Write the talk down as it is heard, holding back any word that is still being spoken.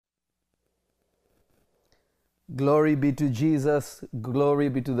Glory be to Jesus. Glory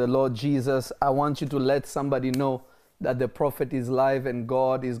be to the Lord Jesus. I want you to let somebody know that the prophet is live and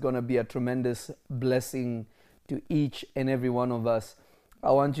God is going to be a tremendous blessing to each and every one of us.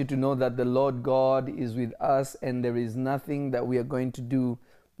 I want you to know that the Lord God is with us and there is nothing that we are going to do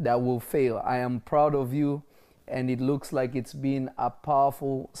that will fail. I am proud of you, and it looks like it's been a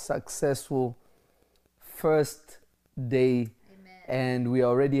powerful, successful first day. And we are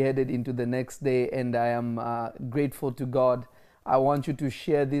already headed into the next day, and I am grateful to God. I want you to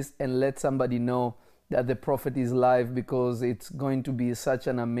share this and let somebody know that the prophet is live, because it's going to be such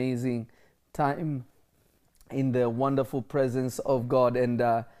an amazing time in the wonderful presence of God. And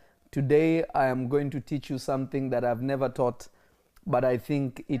today I am going to teach you something that I've never taught, but I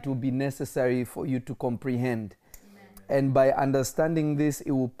think it will be necessary for you to comprehend. Amen. And by understanding this,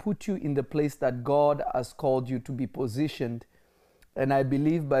 it will put you in the place that God has called you to be positioned. And I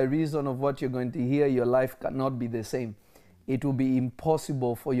believe by reason of what you're going to hear, your life cannot be the same. It will be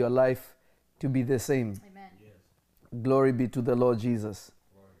impossible for your life to be the same. Amen. Yes. Glory be to the Lord Jesus.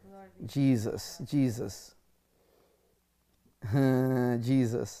 Glory. Jesus, Jesus.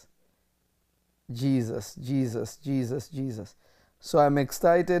 Jesus. Jesus, Jesus, Jesus, Jesus. So I'm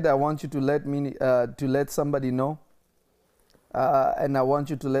excited. I want you to let somebody know. And I want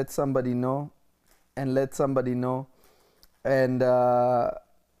you to let somebody know. And let somebody know. And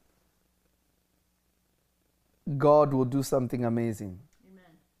God will do something amazing. Amen.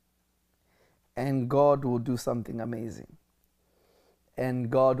 And God will do something amazing. And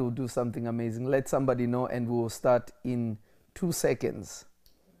God will do something amazing. Let somebody know, and we will start in 2 seconds.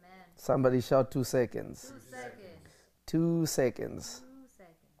 Amen. Somebody shout 2 seconds. 2 seconds. 2 seconds. 2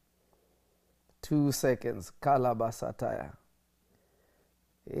 seconds. 2 seconds. Kalabasataya.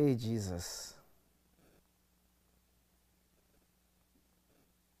 Hey, Jesus.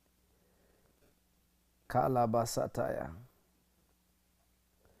 Kalabasataya.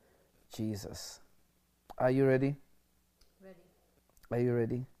 Jesus. Are you ready? Ready. Are you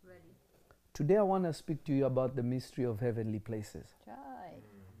ready? Ready. Today I want to speak to you about the mystery of heavenly places. Try.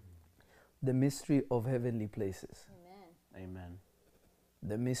 The mystery of heavenly places. Amen. Amen.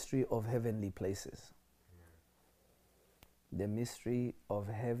 The mystery of heavenly places. The mystery of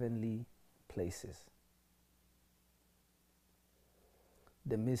heavenly places.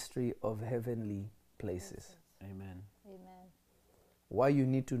 The mystery of heavenly places. Amen. Amen. Why you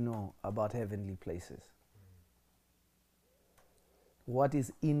need to know about heavenly places. What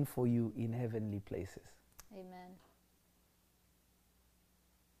is in for you in heavenly places. Amen.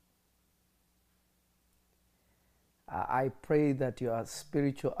 I pray that your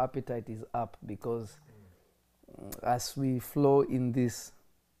spiritual appetite is up, because as we flow in this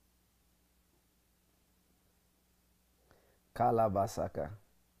Kalabasaka.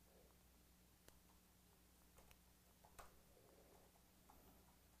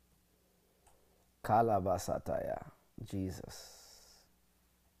 Kalabasataya. Jesus.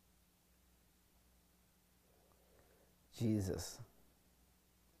 Jesus.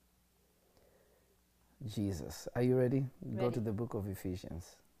 Jesus. Are you ready? Go Ready. to the book of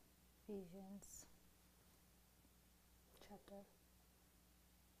Ephesians. Ephesians. Chapter.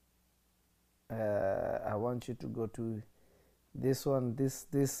 I want you to go to this one. This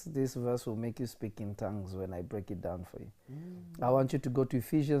verse will make you speak in tongues when I break it down for you. I want you to go to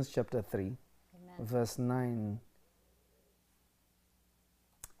Ephesians chapter 3, Amen. verse 9.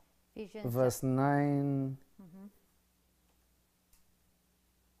 Ephesians. Verse 9 Mm-hmm.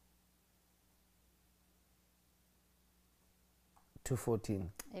 to 14.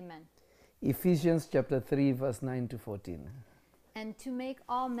 Amen. Ephesians chapter 3, verse 9 to 14. And to make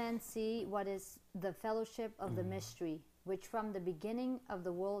all men see what is the fellowship of the mystery, which from the beginning of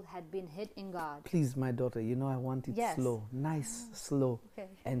the world had been hid in God. Please, my daughter, you know I want it Yes. slow, nice, slow, Okay.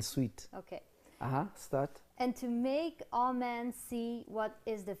 and sweet. Okay. Start. And to make all men see what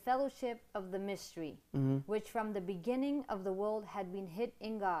is the fellowship of the mystery, which from the beginning of the world had been hid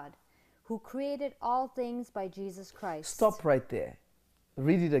in God, who created all things by Jesus Christ. Stop right there.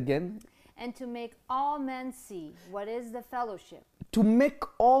 Read it again. And to make all men see what is the fellowship. To make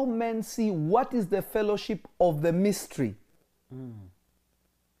all men see what is the fellowship of the mystery.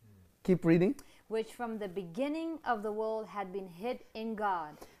 Keep reading. Which from the beginning of the world had been hid in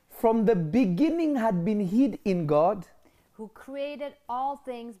God. From the beginning had been hid in God, Who created all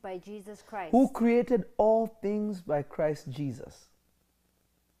things by Jesus Christ. who created all things by Christ Jesus.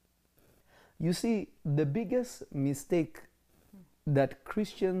 You see, the biggest mistake that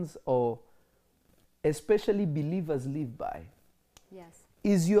Christians, or especially believers, live by Yes.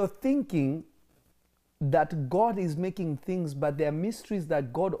 is you're thinking that God is making things, but they are mysteries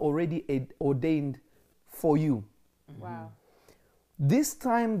that God already ordained for you. Wow. This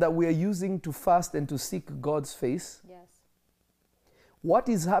time that we are using to fast and to seek God's face, Yes. what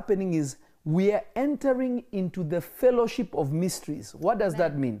is happening is we are entering into the fellowship of mysteries. What does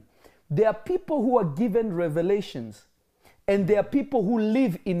that mean? There are people who are given revelations, and there are people who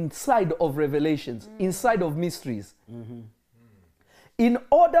live inside of revelations, inside of mysteries. In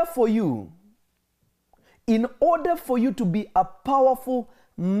order for you to be a powerful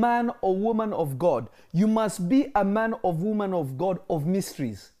man or woman of God, you must be a man or woman of God of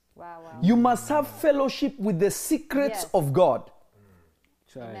mysteries. Wow, wow. You must have fellowship with the secrets Yes. of God.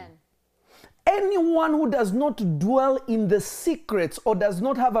 Amen. Anyone who does not dwell in the secrets or does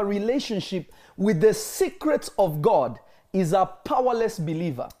not have a relationship with the secrets of God is a powerless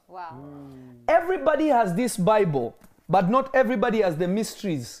believer. Wow. Everybody has this Bible, but not everybody has the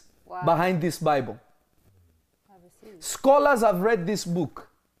mysteries Wow. behind this Bible. I receive. Scholars have read this book,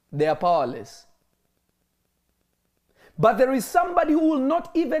 they are powerless. But there is somebody who will not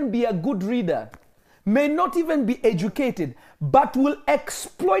even be a good reader, may not even be educated, but will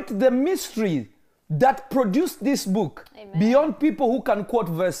exploit the mystery that produced this book. Amen. Beyond people who can quote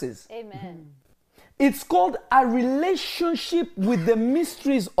verses. Amen. It's called a relationship with the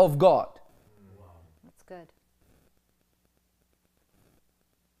mysteries of God. That's good.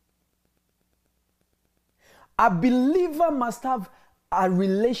 A believer must have a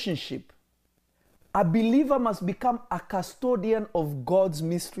relationship. A believer must become a custodian of God's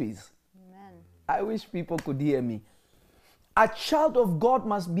mysteries. Amen. I wish people could hear me. A child of God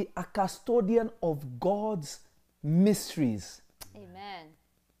must be a custodian of God's mysteries. Amen.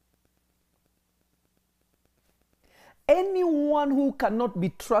 Anyone who cannot be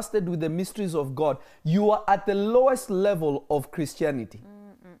trusted with the mysteries of God, you are at the lowest level of Christianity.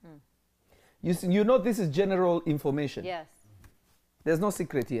 You see, you know this is general information. Yes. There's no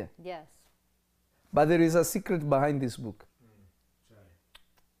secret here. Yes. But there is a secret behind this book.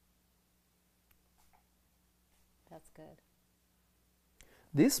 That's good.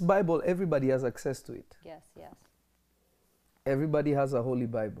 This Bible, everybody has access to it. Yes. Yes. Everybody has a Holy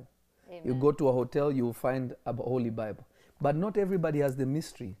Bible. Amen. You go to a hotel, you will find a Holy Bible. But not everybody has the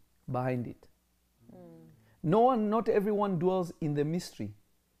mystery behind it. Not everyone dwells in the mystery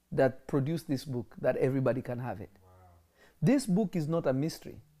that produced this book, that everybody can have it. This book is not a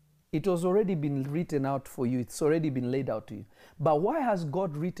mystery. It has already been written out for you. It's already been laid out to you. But why has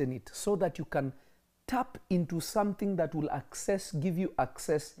God written it? So that you can tap into something that will give you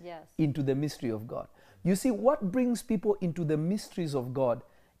access Yes. into the mystery of God. You see, what brings people into the mysteries of God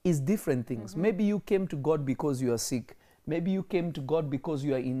is different things. Maybe you came to God because you are sick. Maybe you came to God because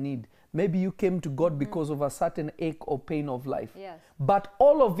you are in need. Maybe you came to God because of a certain ache or pain of life. Yes. But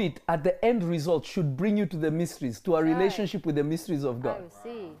all of it, at the end result, should bring you to the mysteries, to a Right. relationship with the mysteries of I God.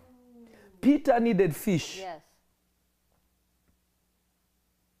 receive. Peter needed fish. Yes.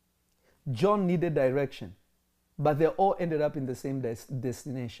 John needed direction. But they all ended up in the same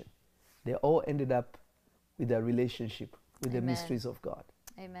destination. They all ended up with a relationship with the Amen. mysteries of God.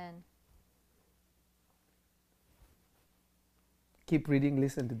 Amen. Keep reading,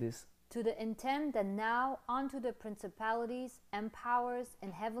 listen to this. To the intent that now unto the principalities and powers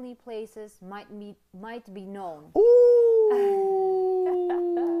in heavenly places might be known. Ooh.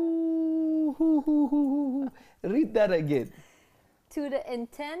 Read that again. To the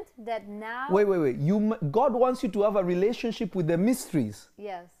intent that now. Wait. God wants you to have a relationship with the mysteries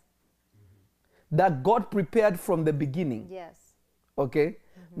Yes. that God prepared from the beginning. Yes. Okay?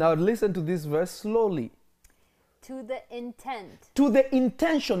 Now listen to this verse slowly. To the intent To the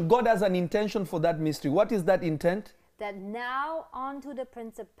intention, God has an intention for that mystery. What is that intent? that now unto the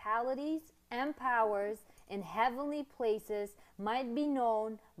principalities and powers in heavenly places might be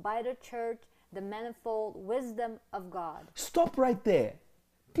known by the church the manifold wisdom of God. Stop right there.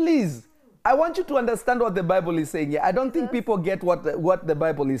 Please. I want you to understand what the Bible is saying here. I don't think people get what the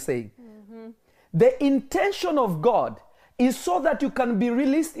Bible is saying. The intention of God is so that you can be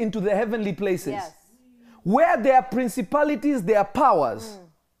released into the heavenly places. Yes. Where there are principalities, there are powers.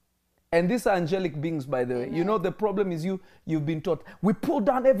 And these are angelic beings, by the way. You know, the problem is you've been taught, we pull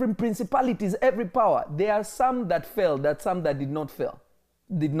down every principalities, every power. There are some that fell, some that did not fall.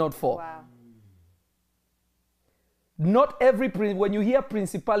 Wow. Not every, when you hear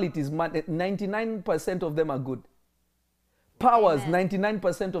principalities, 99% of them are good. Powers, Amen.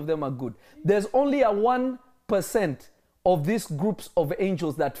 99% of them are good. There's only a 1% of these groups of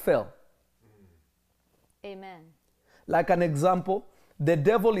angels that fell. Amen. Like an example, the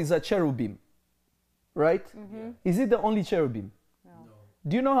devil is a cherubim, right? Is it the only cherubim? No.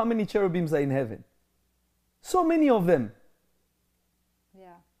 Do you know how many cherubims are in heaven? So many of them.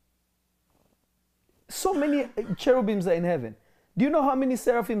 Yeah. so many cherubims are in heaven. Do you know how many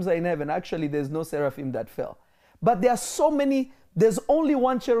seraphims are in heaven? Actually, there's no seraphim that fell. But there are so many, there's only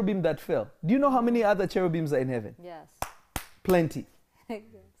one cherubim that fell. Do you know how many other cherubims are in heaven? Yes. Plenty. Yes.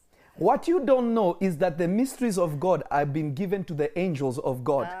 What you don't know is that the mysteries of God have been given to the angels of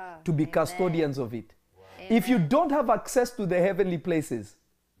God to be amen. custodians of it. Amen. If you don't have access to the heavenly places,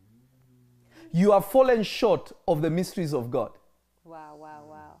 you have fallen short of the mysteries of God. Wow, wow,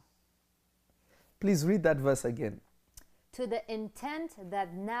 wow. Please read that verse again. To the intent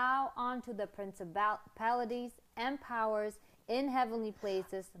that now unto the principalities and powers in heavenly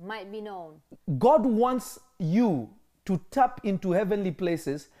places might be known. God wants you to tap into heavenly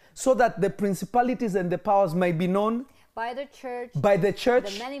places so that the principalities and the powers might be known By the church, the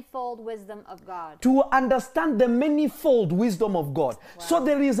the manifold wisdom of God. to understand the manifold wisdom of God. Wow. So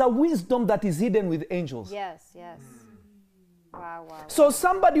there is a wisdom that is hidden with angels. Yes, yes. Wow, wow. So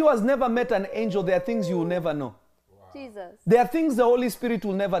somebody who has never met an angel, there are things you will never know. Jesus. There are things the Holy Spirit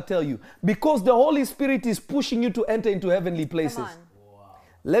will never tell you because the Holy Spirit is pushing you to enter into heavenly places. Come on.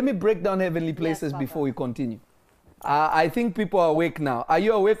 Let me break down heavenly places Papa. before we continue. I think people are awake now. Are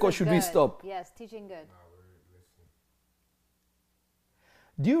you awake or This is should we good. stop? Yes, teaching good.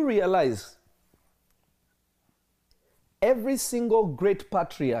 Do you realize every single great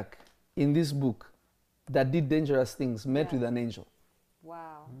patriarch in this book that did dangerous things met Yeah. with an angel?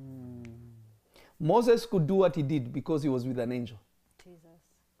 Wow. Moses could do what he did because he was with an angel. Jesus.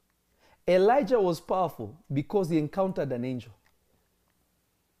 Elijah was powerful because he encountered an angel.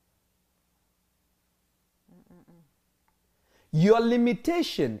 Your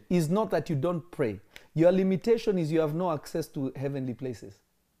limitation is not that you don't pray. Your limitation is you have no access to heavenly places.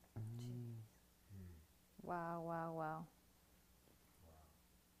 Wow, wow, wow.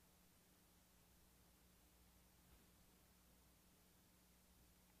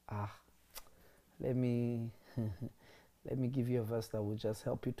 Let me let me give you a verse that will just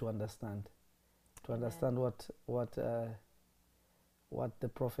help you to understand. To understand what the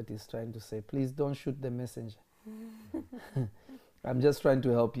prophet is trying to say. Please don't shoot the messenger. I'm just trying to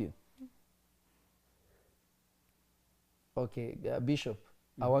help you. Okay, Bishop,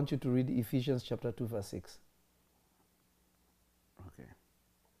 I want you to read Ephesians chapter 2 verse 6. Okay.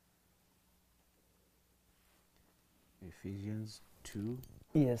 Ephesians 2,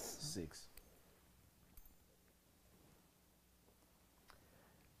 Yes. 6.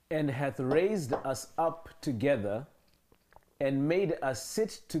 And hath raised us up together and made us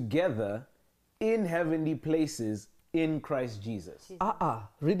sit together in heavenly places in Christ Jesus.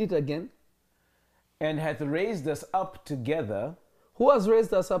 Read it again. And hath raised us up together. Who has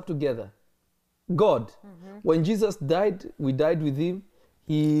raised us up together? God. When Jesus died, we died with him.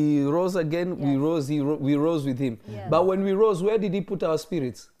 He rose again, we Yes. rose, we rose with him. Yes. But when we rose, where did he put our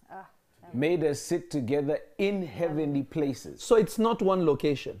spirits? Made us sit together in heavenly places. So it's not one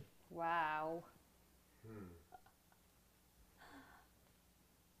location. Wow.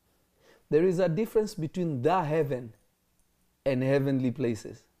 There is a difference between the heaven and heavenly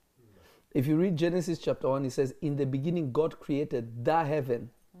places. If you read Genesis chapter 1, it says, in the beginning God created the heaven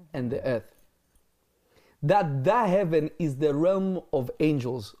and the earth. That the heaven is the realm of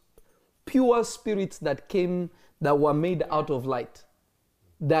angels, pure spirits that were made out of light.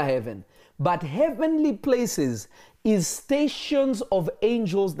 The heaven. But heavenly places is stations of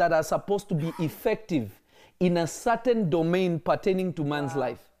angels that are supposed to be effective in a certain domain pertaining to man's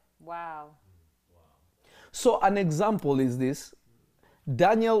life. Wow. So an example is this.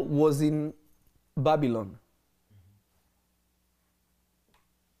 Daniel was in Babylon.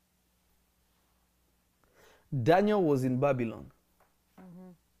 Daniel was in Babylon.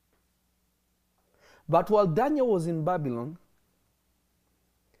 But while Daniel was in Babylon,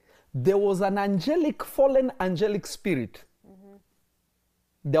 there was an fallen angelic spirit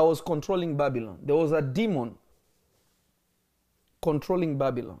that was controlling Babylon. There was a demon controlling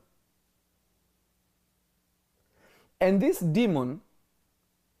Babylon. And this demon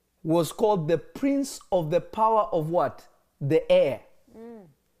was called the prince of the power of what? The air.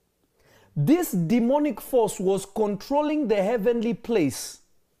 This demonic force was controlling the heavenly place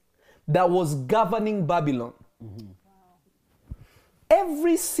that was governing Babylon.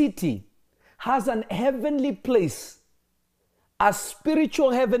 Every city has an heavenly place, a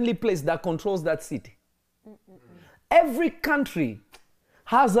spiritual heavenly place that controls that city. Every country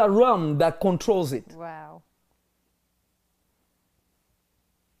has a realm that controls it. Wow.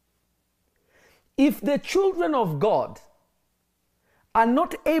 If the children of God are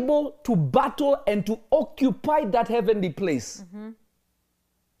not able to battle and to occupy that heavenly place,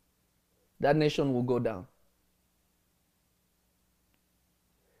 that nation will go down.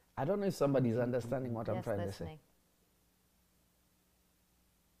 I don't know if somebody is understanding what I'm Yes, trying to say. listening.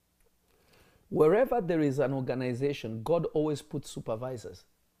 Wherever there is an organization, God always puts supervisors.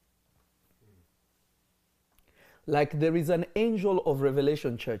 Like there is an angel of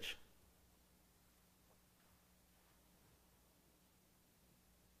Revelation Church.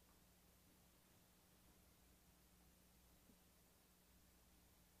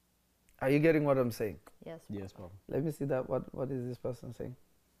 Are you getting what I'm saying? Yes. Yes, Papa. Let me see that. What is this person saying?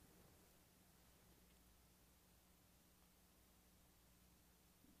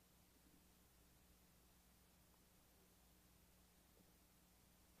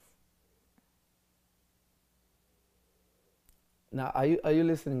 Now, are you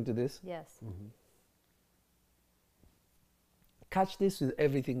listening to this? Yes. Catch this with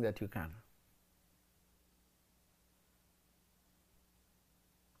everything that you can.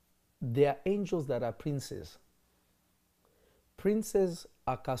 There are angels that are princes. Princes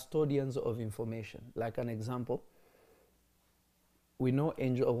are custodians of information. Like an example, we know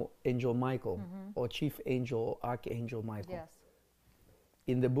Angel Michael, or Chief Angel or Archangel Michael. Yes.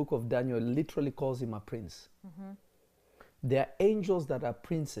 In the book of Daniel, it literally calls him a prince. There are angels that are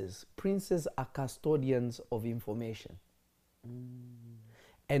princes. Princes are custodians of information.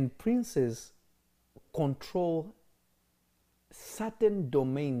 And princes control certain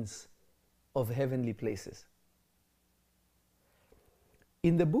domains of heavenly places.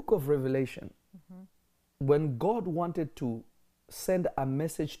 In the book of Revelation, when God wanted to send a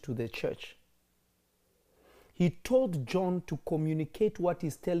message to the church, he told John to communicate what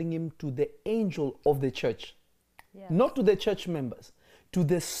he's telling him to the angel of the church. Yes. Not to the church members, to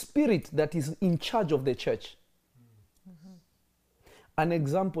the spirit that is in charge of the church. An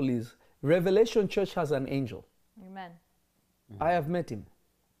example is Revelation Church has an angel. Amen. I have met him.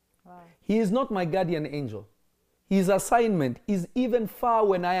 Wow. He is not my guardian angel. His assignment is even far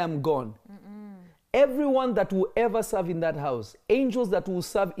when I am gone. Everyone that will ever serve in that house, angels that will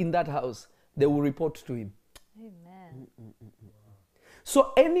serve in that house, they will report to him. Amen.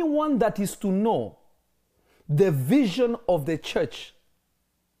 So anyone that is to know the vision of the church,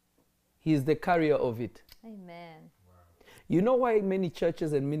 he is the carrier of it. Amen. You know why many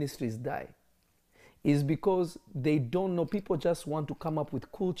churches and ministries die? Is because they don't know. People just want to come up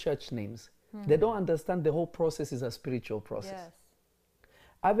with cool church names. They don't understand the whole process is a spiritual process. Yes.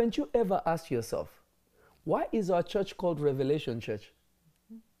 Haven't you ever asked yourself, why is our church called Revelation Church?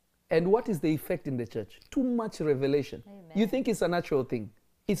 And what is the effect in the church? Too much revelation. Amen. You think it's a natural thing.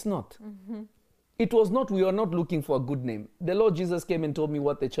 It's not. It was not, we were not looking for a good name. The Lord Jesus came and told me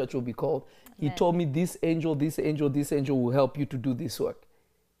what the church will be called. He Amen. told me this angel will help you to do this work.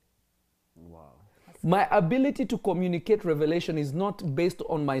 Wow. My ability to communicate revelation is not based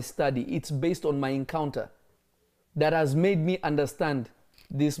on my study. It's based on my encounter that has made me understand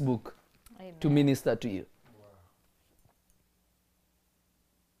this book Amen. to minister to you.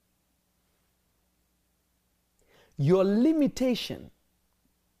 Your limitation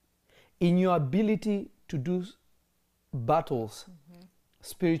in your ability to do battles,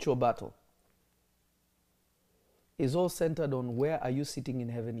 spiritual battle, is all centered on where are you sitting in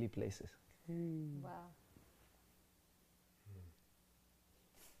heavenly places. Wow.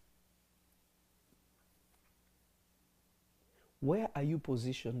 Where are you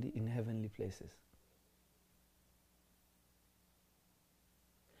positioned in heavenly places?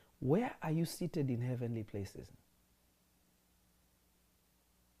 Where are you seated in heavenly places?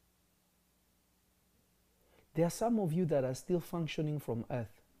 There are some of you that are still functioning from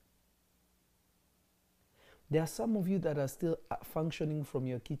earth. There are some of you that are still functioning from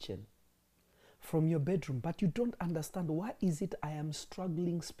your kitchen, from your bedroom, but you don't understand why is it I am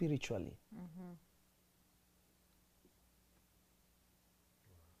struggling spiritually.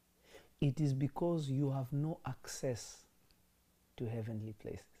 It is because you have no access to heavenly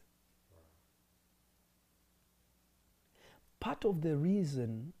places. Part of the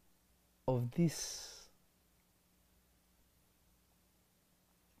reason of this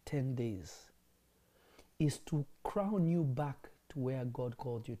 10 days is to crown you back to where God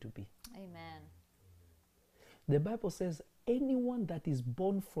called you to be. Amen. The Bible says anyone that is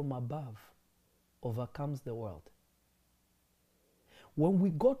born from above overcomes the world. When we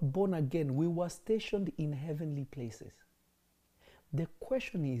got born again, we were stationed in heavenly places. The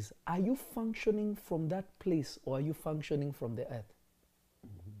question is, are you functioning from that place or are you functioning from the earth?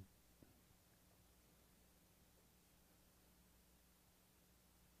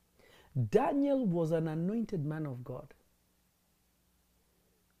 Daniel was an anointed man of God.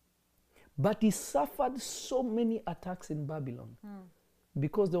 But he suffered so many attacks in Babylon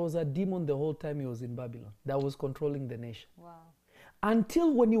because there was a demon the whole time he was in Babylon that was controlling the nation. Wow.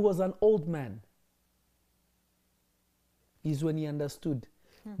 Until when he was an old man, is when he understood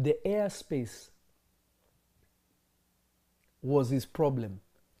the airspace was his problem.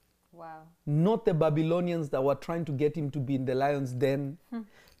 Wow. Not the Babylonians that were trying to get him to be in the lion's den.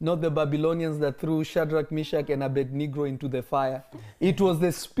 Not the Babylonians that threw Shadrach, Meshach, and Abednego into the fire. It was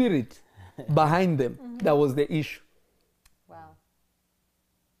the spirit behind them that was the issue. Wow.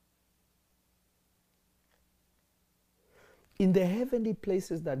 In the heavenly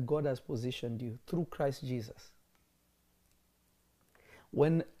places that God has positioned you through Christ Jesus,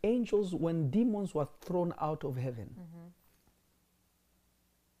 when demons were thrown out of heaven,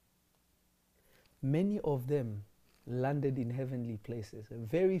 many of them landed in heavenly places.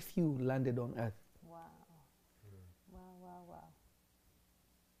 Very few landed on earth. Wow. Wow, wow, wow.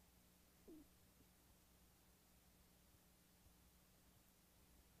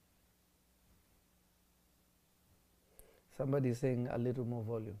 Somebody is saying a little more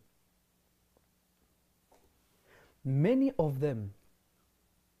volume. Many of them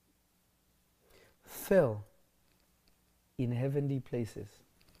fell in heavenly places.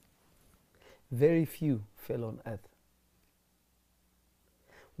 Very few fell on earth.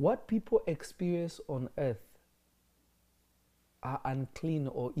 What people experience on earth are unclean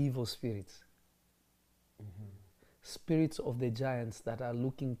or evil spirits. Spirits of the giants that are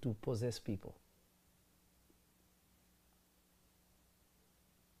looking to possess people.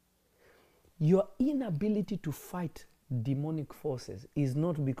 Your inability to fight demonic forces is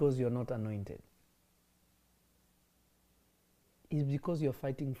not because you're not anointed. It's because you're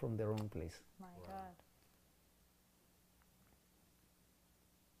fighting from the wrong place. My God.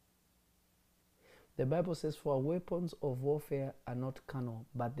 The Bible says, for our weapons of warfare are not carnal,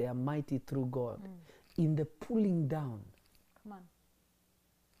 but they are mighty through God. In the pulling down. Come on.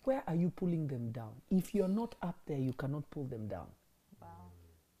 Where are you pulling them down? If you're not up there, you cannot pull them down. Wow.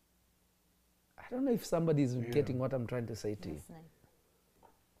 I don't know if somebody is getting what I'm trying to say to you. Listening.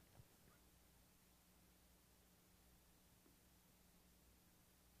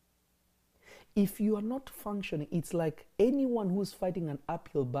 If you are not functioning, it's like anyone who's fighting an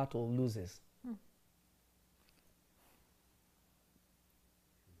uphill battle loses.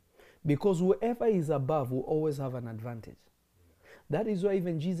 Because whoever is above will always have an advantage. That is why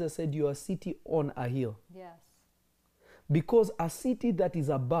even Jesus said you are a city on a hill. Yes. Because a city that is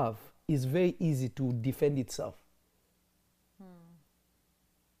above is very easy to defend itself.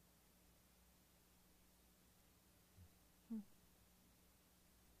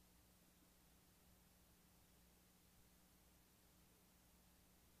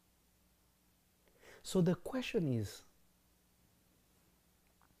 So the question is,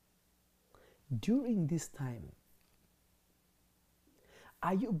 during this time,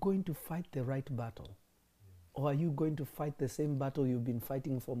 are you going to fight the right battle? Or are you going to fight the same battle you've been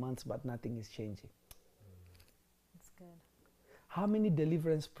fighting for months but nothing is changing? That's good. How many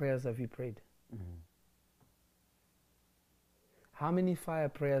deliverance prayers have you prayed? How many fire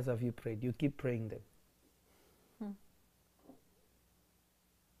prayers have you prayed? You keep praying them.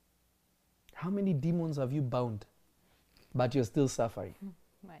 How many demons have you bound, but you're still suffering?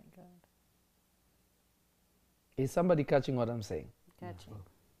 My God. Is somebody catching what I'm saying? Catching.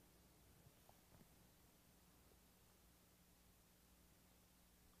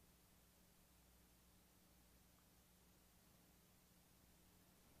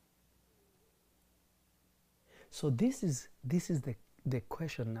 So this is the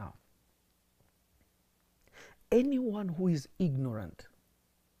question now. Anyone who is ignorant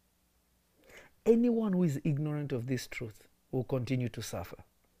of this truth will continue to suffer.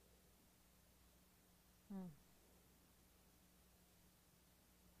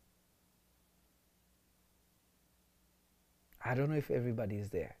 I don't know if everybody is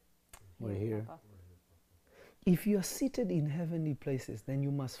there. We're here. Papa. If you are seated in heavenly places, then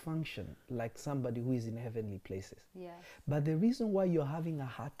you must function like somebody who is in heavenly places. Yes. But the reason why you're having a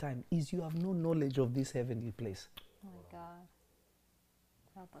hard time is you have no knowledge of this heavenly place. My God.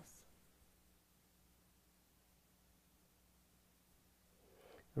 Help us.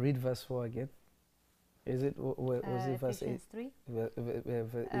 Read verse 4 again. Is it, was it verse 8? Ephesians 3.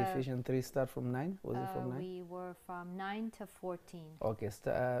 Ephesians 3 start from 9? Was it from 9? We were from 9 to 14. Okay,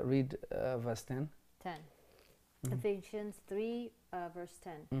 read verse 10. 10. Ephesians 3, verse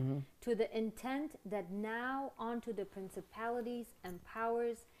 10. To the intent that now unto the principalities and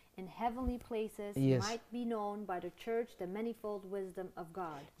powers in heavenly places Yes. might be known by the church the manifold wisdom of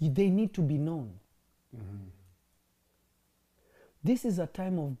God. They need to be known. This is a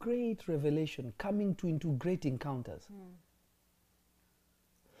time of great revelation, coming into great encounters.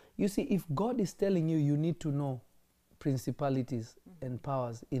 You see, if God is telling you you need to know principalities and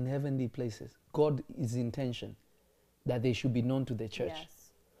powers in heavenly places. God is intention that they should be known to the church.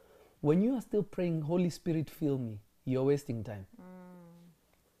 Yes. When you are still praying, Holy Spirit, fill me, you're wasting time.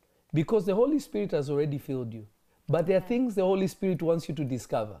 Because the Holy Spirit has already filled you. But there are things the Holy Spirit wants you to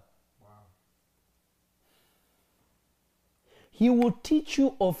discover. He will teach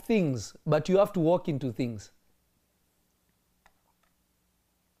you of things, but you have to walk into things.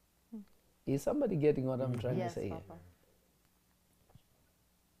 Is somebody getting what I'm trying Yes, to say? Papa.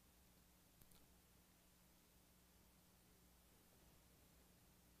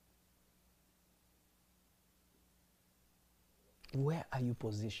 Where are you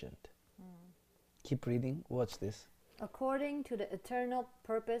positioned? Keep reading. Watch this. According to the eternal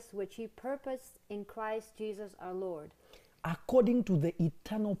purpose which he purposed in Christ Jesus our Lord. According to the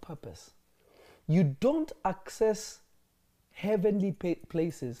eternal purpose. You don't access heavenly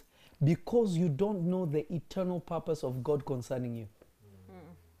places because you don't know the eternal purpose of God concerning you.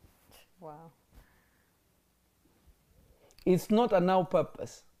 Wow. It's not a now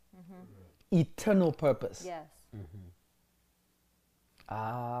purpose. Eternal purpose. Yes.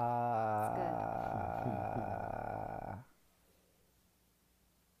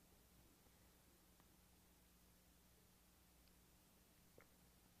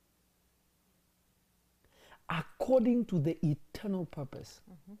 According to the eternal purpose.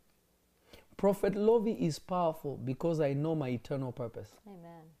 Prophet Lovey is powerful because I know my eternal purpose.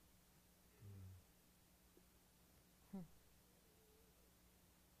 Amen.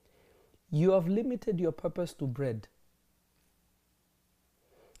 You have limited your purpose to bread.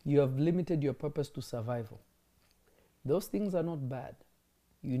 You have limited your purpose to survival. Those things are not bad.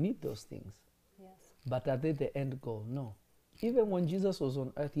 You need those things. Yes. But are they the end goal? No. Even when Jesus was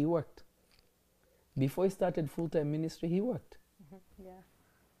on earth, he worked. Before he started full-time ministry, he worked. Yeah.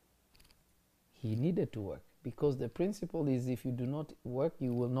 He needed to work because the principle is if you do not work,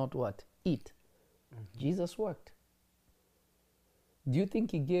 you will not what? Eat. Jesus worked. Do you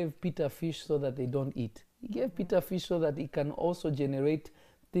think he gave Peter fish so that they don't eat? He gave Peter fish so that he can also generate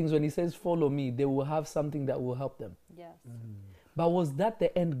things. When he says, follow me, they will have something that will help them. Yes. But was that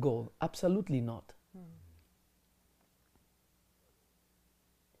the end goal? Absolutely not.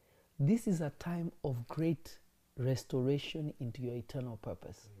 This is a time of great restoration into your eternal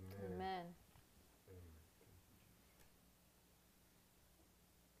purpose. Amen.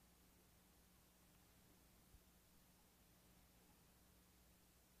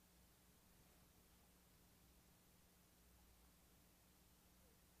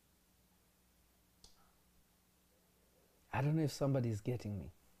 I don't know if somebody is getting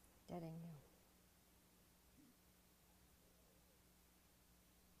me. Getting you.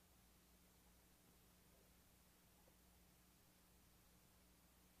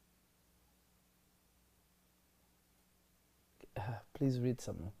 Please read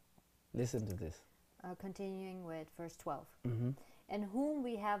some more. Listen to this. Continuing with verse 12. Mm-hmm. In whom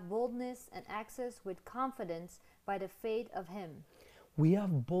we have boldness and access with confidence by the faith of him. We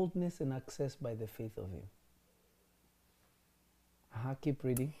have boldness and access by the faith of him. Keep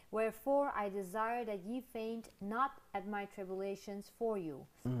reading. Wherefore I desire that ye faint not at my tribulations for you,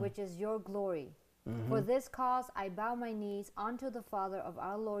 which is your glory. For this cause I bow my knees unto the Father of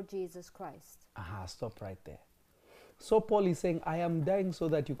our Lord Jesus Christ. Stop right there. So Paul is saying, I am dying so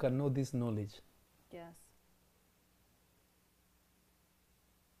that you can know this knowledge. Yes.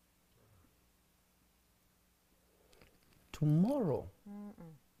 Tomorrow,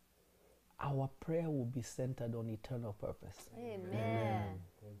 our prayer will be centered on eternal purpose. Amen.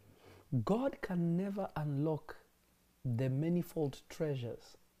 God can never unlock the manifold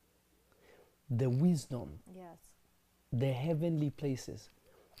treasures, the wisdom, Yes. the heavenly places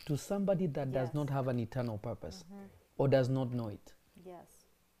to somebody that does Yes. not have an eternal purpose or does not know it. Yes.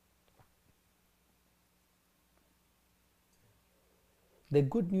 The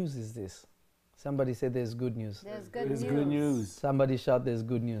good news is this. Somebody say there's good news. There's good There's news. good news. Somebody shout there's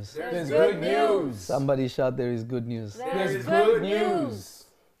good news. There's good news. Somebody shout there is good news. There's good news.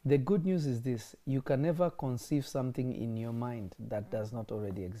 The good news is this. You can never conceive something in your mind that does not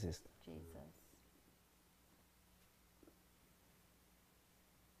already exist. Jesus.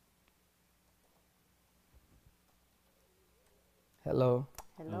 Hello?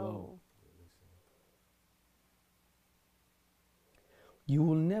 Hello. You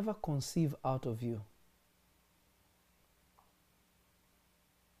will never conceive out of you.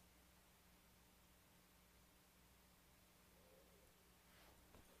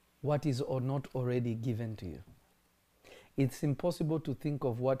 What is or not already given to you. It's impossible to think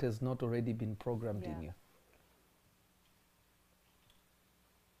of what has not already been programmed in Yeah. you.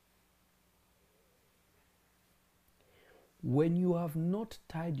 When you have not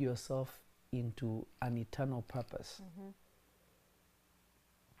tied yourself into an eternal purpose,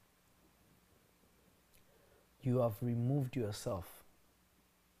 you have removed yourself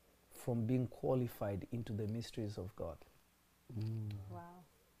from being qualified into the mysteries of God. Wow.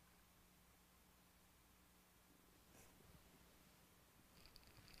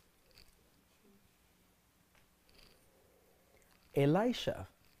 Elisha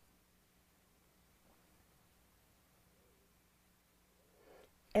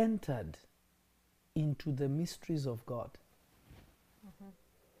entered into the mysteries of God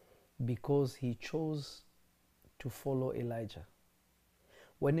because he chose to follow Elijah.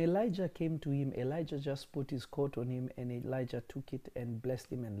 When Elijah came to him, Elijah just put his coat on him, and Elijah took it and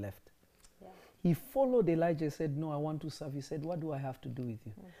blessed him and left. Yeah. He followed Elijah, said, "No, I want to serve." He said, "What do I have to do with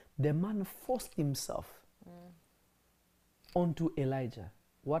you?" The man forced himself onto Elijah.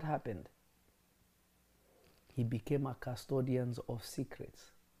 What happened? He became a custodian of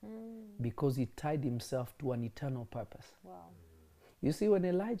secrets because he tied himself to an eternal purpose. Wow. You see, when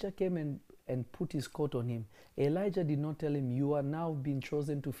Elijah came and put his coat on him, Elijah did not tell him, "You are now being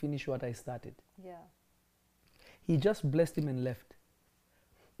chosen to finish what I started." Yeah. He just blessed him and left.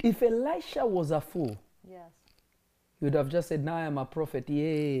 If Elisha was a fool, Yes. he would have just said, "Now I am a prophet,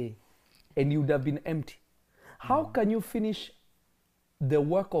 yay," and you would have been empty. How can you finish the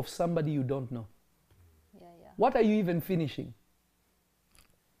work of somebody you don't know? Yeah, yeah. What are you even finishing?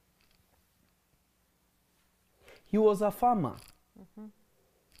 He was a farmer.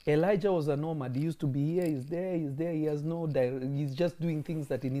 Elijah was a nomad. He used to be here, he's there, he's there. He has no he's just doing things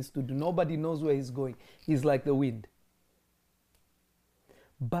that he needs to do. Nobody knows where he's going. He's like the wind.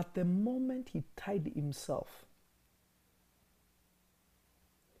 But the moment he tied himself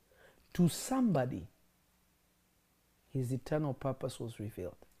to somebody, his eternal purpose was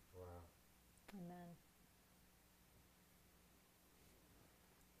revealed. Amen.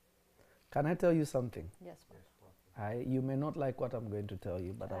 Can I tell you something? Yes. You may not like what I'm going to tell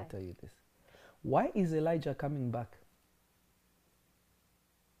you, but I'll Aye. tell you this. Why is Elijah coming back?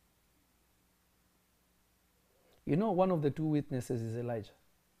 You know, one of the two witnesses is Elijah.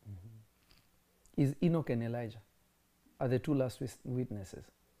 Is Enoch and Elijah are the two last witnesses.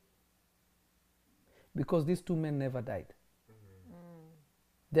 Because these two men never died.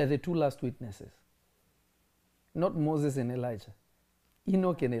 They're the two last witnesses. Not Moses and Elijah.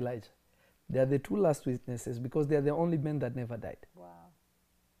 Enoch and Elijah. They are the two last witnesses because they are the only men that never died. Wow.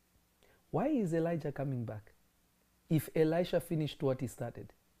 Why is Elijah coming back if Elisha finished what he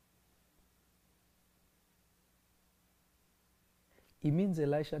started? It means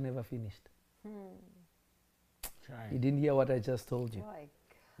Elisha never finished. You didn't hear what I just told you. Like,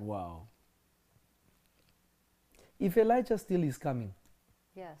 Wow. If Elijah still is coming,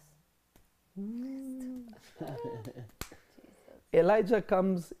 yes. Elijah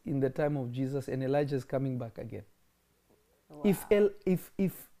comes in the time of Jesus and Elijah is coming back again. Wow.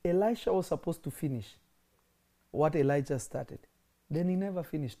 If Elisha was supposed to finish what Elijah started, then he never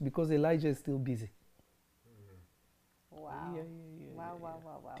finished because Elijah is still busy. Wow.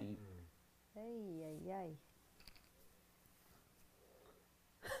 Wow. Deep. Ay.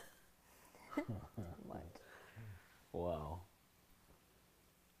 Much. Wow.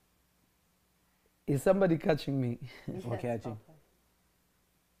 Is somebody catching me? Yes, catching. Papa.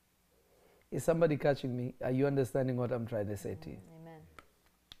 Is somebody catching me? Are you understanding what I'm trying to say to you? Amen.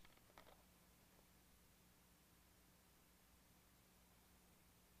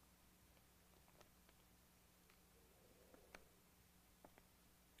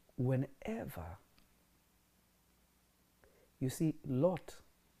 Whenever you see Lot,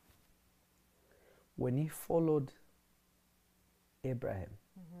 when he followed Abraham,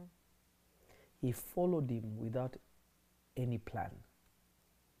 he followed him without any plan.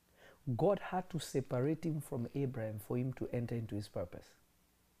 God had to separate him from Abraham for him to enter into his purpose.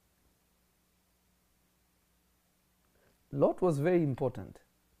 Lot was very important.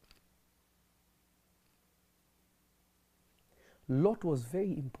 Lot was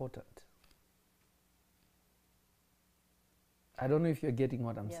very important. I don't know if you're getting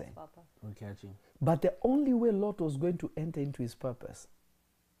what I'm Yes, saying. Papa. We're catching. But the only way Lot was going to enter into his purpose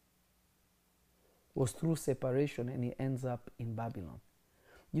was through separation, and he ends up in Babylon.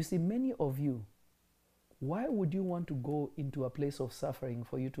 You see, many of you, why would you want to go into a place of suffering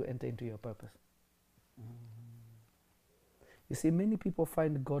for you to enter into your purpose? You see, many people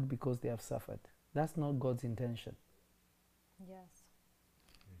find God because they have suffered. That's not God's intention. Yes.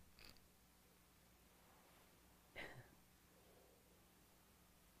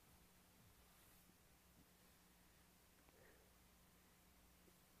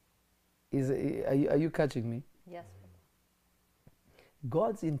 Are you catching me? Yes.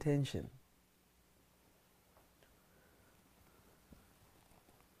 God's intention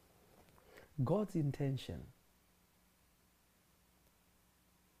God's intention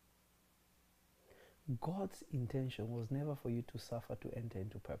God's intention was never for you to suffer to enter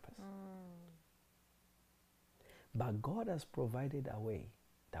into purpose. But God has provided a way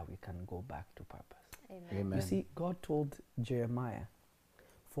that we can go back to purpose. Amen. Amen. You see, God told Jeremiah,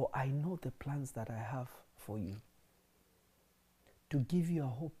 "For I know the plans that I have for you, to give you a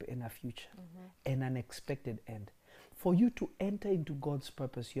hope and a future and an expected end." For you to enter into God's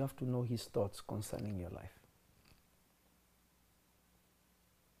purpose, you have to know His thoughts concerning your life.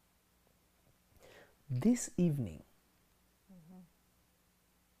 This evening,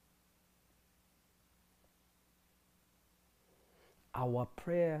 our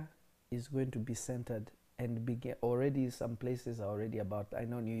prayer is going to be centered and begin. Already, some places are already about. I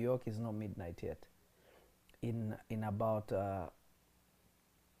know New York is not midnight yet. In about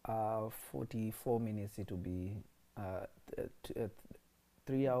 44 minutes, it will be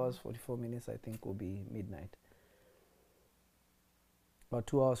 3 hours 44 minutes. I think will be midnight. Or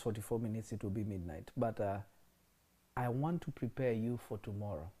 2 hours 44 minutes, it will be midnight. But I want to prepare you for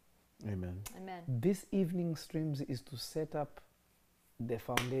tomorrow. Amen. Amen. This evening streams is to set up the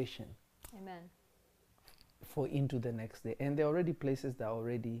foundation Amen. for into the next day. And there are already places that are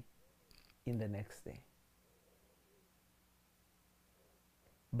already in the next day.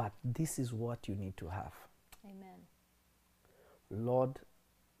 But this is what you need to have. Amen. Lord,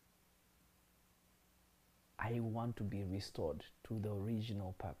 I want to be restored to the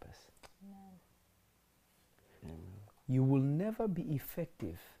original purpose. Amen. Amen. You will never be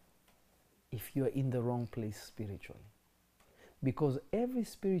effective if you are in the wrong place spiritually. Because every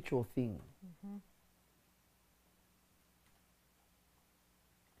spiritual thing,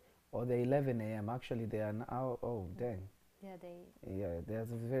 or the 11 a.m., actually they are now, oh dang, Yeah, they're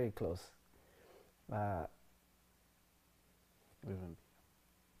very close. Amen.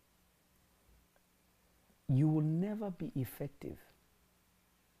 You will never be effective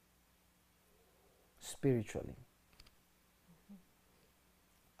spiritually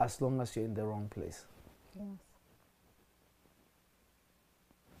as long as you're in the wrong place. Yes.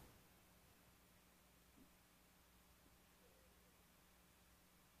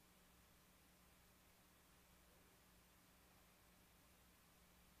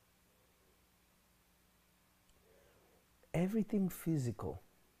 Everything physical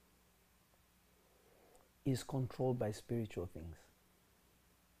is controlled by spiritual things.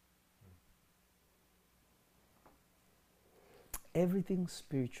 Everything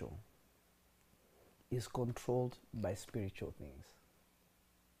spiritual is controlled by spiritual things.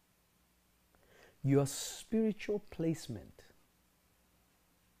 Your spiritual placement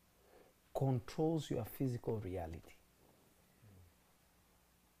controls your physical reality.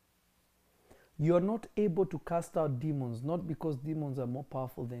 You are not able to cast out demons, not because demons are more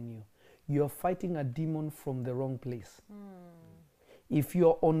powerful than you. You are fighting a demon from the wrong place. If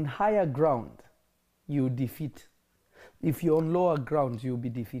you're on higher ground, you defeat. If you're on lower ground, you'll be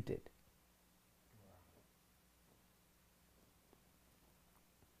defeated.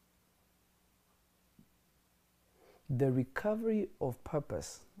 The recovery of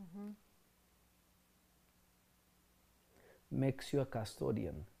purpose makes you a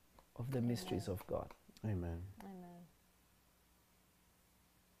custodian of the mysteries of God. Amen. Amen.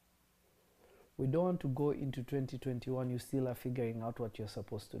 We don't want to go into 2021, you still are figuring out what you're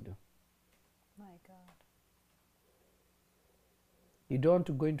supposed to do. My God. You don't want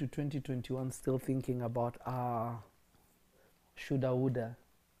to go into 2021 still thinking about, shoulda, woulda,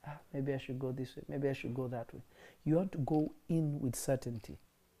 maybe I should go this way, maybe I should go that way. You want to go in with certainty.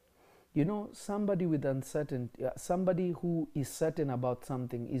 You know, somebody with uncertainty, somebody who is certain about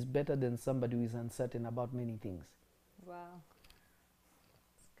something is better than somebody who is uncertain about many things. Wow.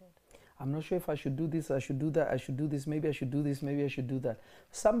 That's good. I'm not sure if I should do this, I should do that, I should do this, maybe I should do this, maybe I should do that.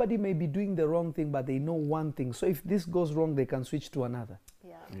 Somebody may be doing the wrong thing, but they know one thing. So if this goes wrong, they can switch to another.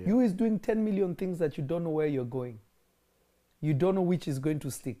 Yeah. Yeah. You is doing 10 million things that you don't know where you're going. You don't know which is going to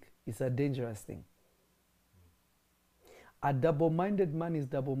stick. It's a dangerous thing. A double-minded man is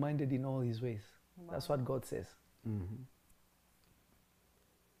double-minded in all his ways. That's what God says. Mhm.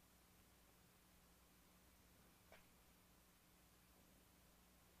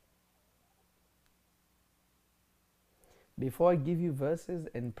 Before I give you verses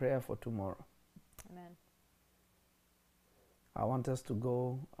and prayer for tomorrow, Amen. I want us to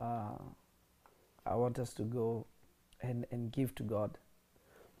go. And give to God.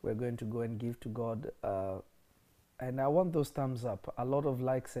 We're going to go and give to God. And I want those thumbs up. A lot of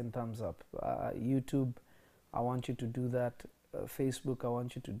likes and thumbs up. YouTube, I want you to do that. Facebook, I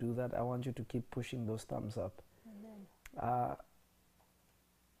want you to do that. I want you to keep pushing those thumbs up. I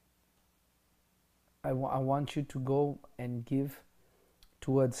want you to go and give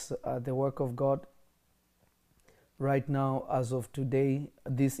towards the work of God. Right now, as of today,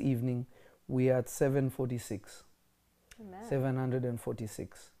 this evening, we are at 746. Amen.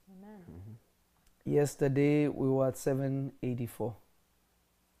 746. Amen. Yesterday, we were at 784.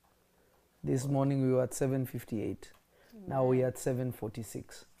 This morning, we were at 758. Now we are at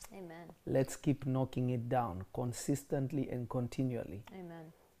 746. Amen. Let's keep knocking it down consistently and continually.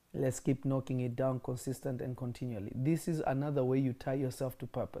 Amen. Let's keep knocking it down consistent and continually. This is another way you tie yourself to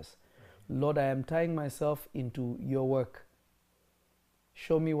purpose. Lord, I am tying myself into your work.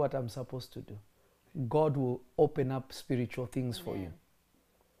 Show me what I'm supposed to do. God will open up spiritual things for you.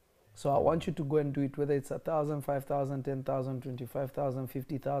 So I want you to go and do it, whether it's 1,000, 5,000, 10,000, 25,000,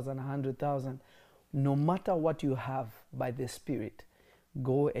 50,000, 100,000. No matter what you have by the Spirit,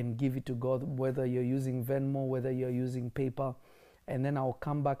 go and give it to God, whether you're using Venmo, whether you're using PayPal. And then I'll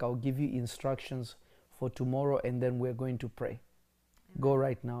come back, I'll give you instructions for tomorrow, and then we're going to pray. Amen. Go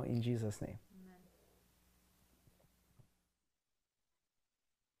right now in Jesus' name.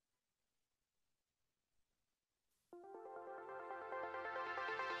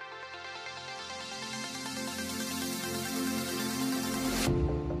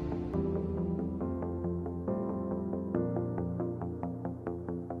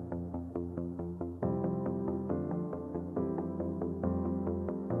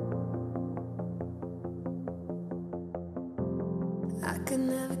 I could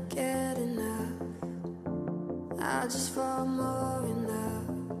never get enough. I just fall more in love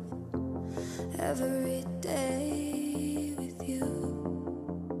every day with you.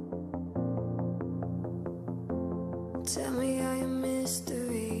 Tell me all your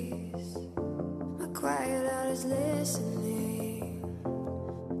mysteries. My quiet heart is listening.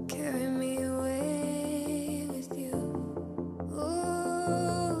 Carry me away with you.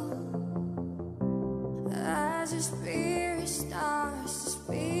 Ooh, I just fear stars to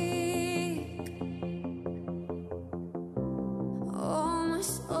speak. Oh, my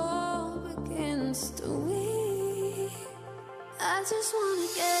soul begins to weep. I just wanna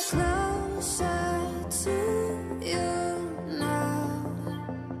get closer to you now.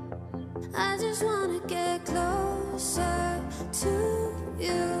 I just wanna get closer to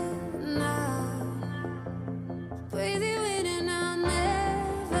you now. Breathe you in and I'll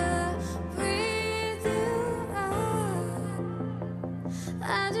never breathe you out.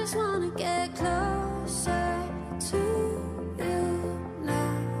 I just wanna get closer to you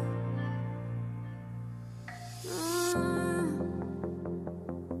now.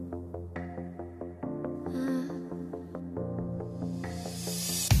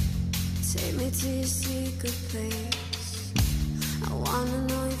 Take me to your secret place. I wanna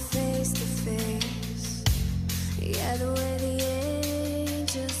know you face to face. Yeah, the way the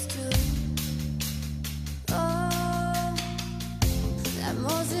angels do. Oh, like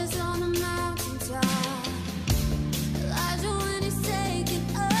Moses on the mountaintop, Elijah when he's taken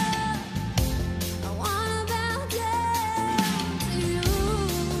up. I wanna bow down to you.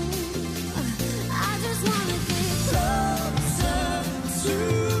 I just wanna get closer to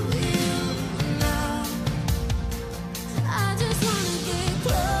you now.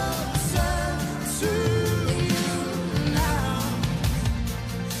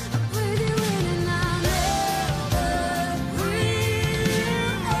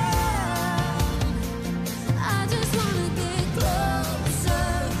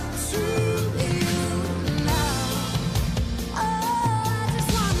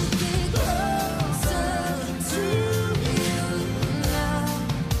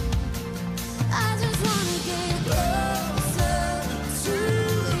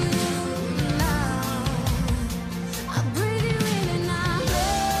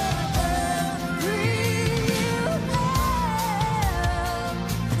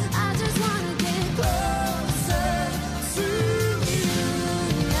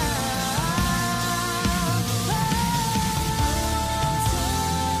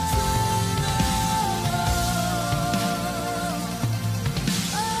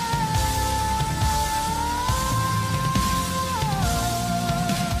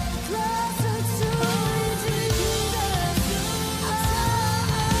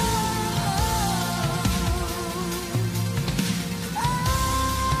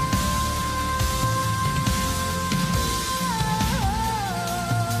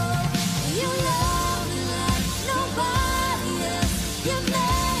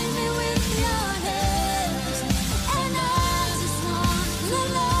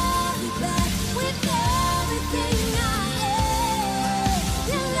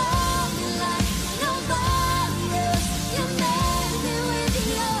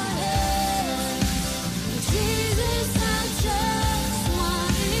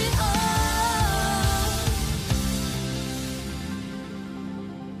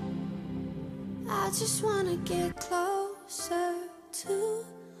 just wanna get closer to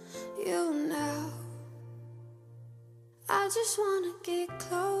you now. I just wanna get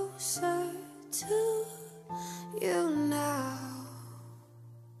closer to you now.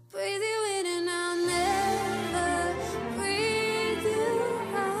 Breathe you in and I'll never breathe you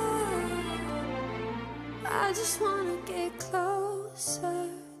out. I just wanna get closer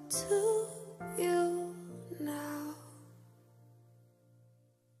to you now.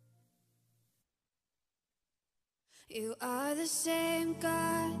 You are the same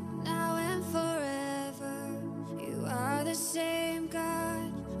God now and forever. You are the same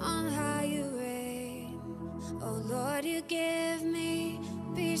God on high you reign. Oh Lord, you give me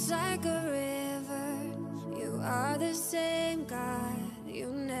peace like a river. You are the same God, you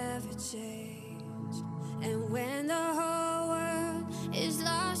never change. And when the whole world is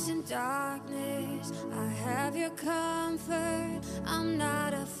lost in darkness, I have your comfort, I'm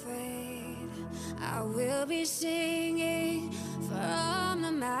not afraid. I will be singing from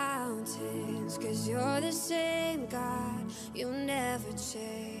the mountains, 'cause you're the same God, you never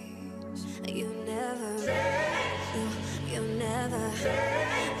change. You never change. You never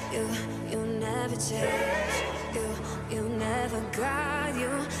change. You never change. You never, God,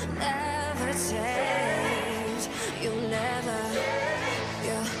 you never change. You never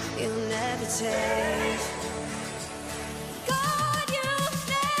change.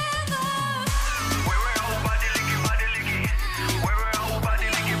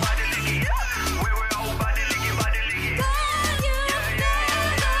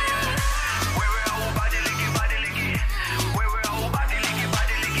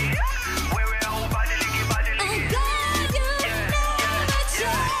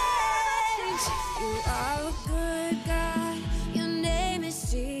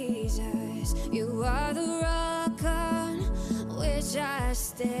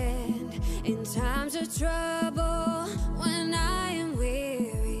 In times of trouble, when I am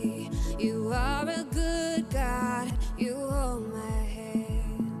weary, you are a good God, you hold my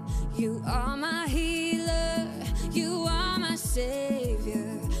hand. You are my healer, you are my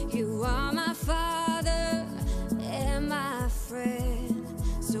savior, you are my father and my friend.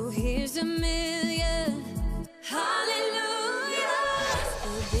 So here's a million hallelujah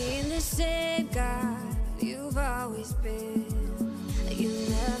for being the same God you've always been. You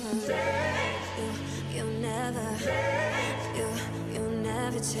never change.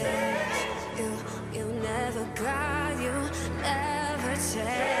 You never, God, you never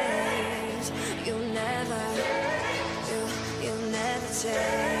change. You never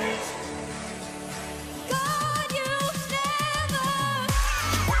change.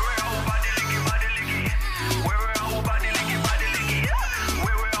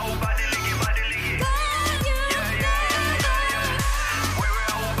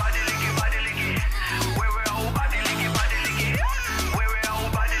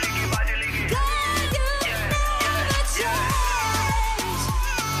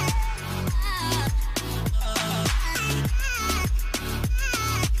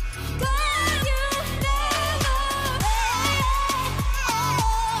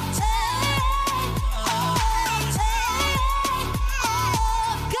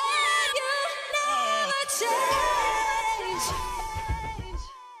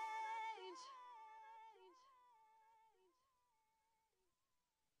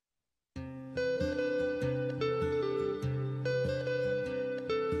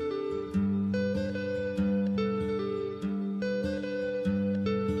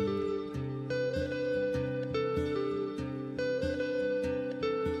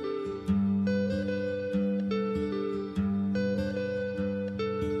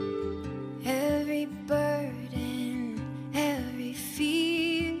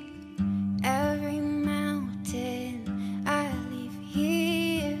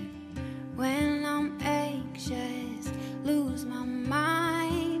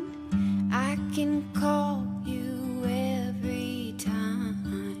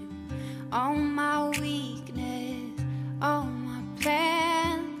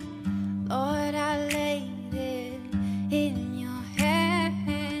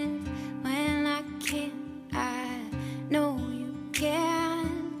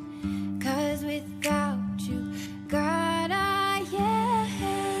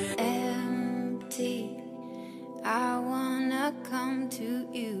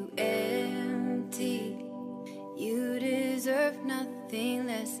 nothing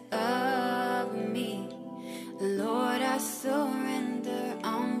less of me. Lord, I surrender,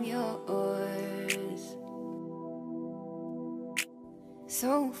 I'm yours.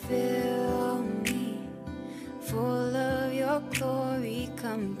 So fill me full of your glory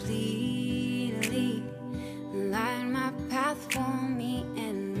completely.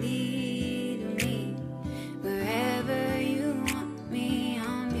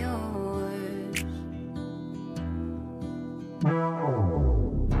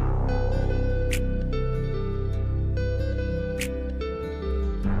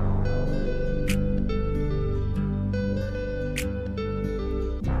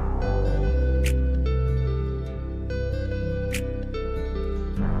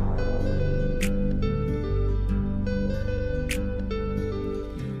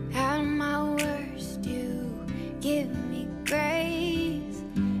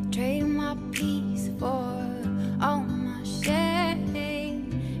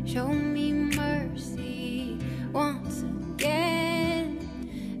 show me mercy once again.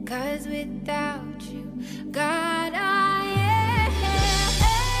 'Cause without you, God, I am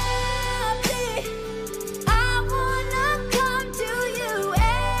empty. I wanna come to you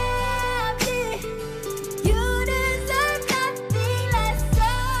empty. You deserve nothing less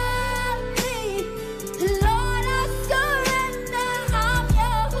of me. Lord, I surrender, I'm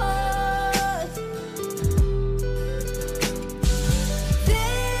yours.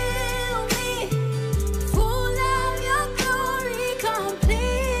 Fill me full of your glory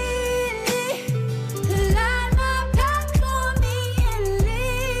completely.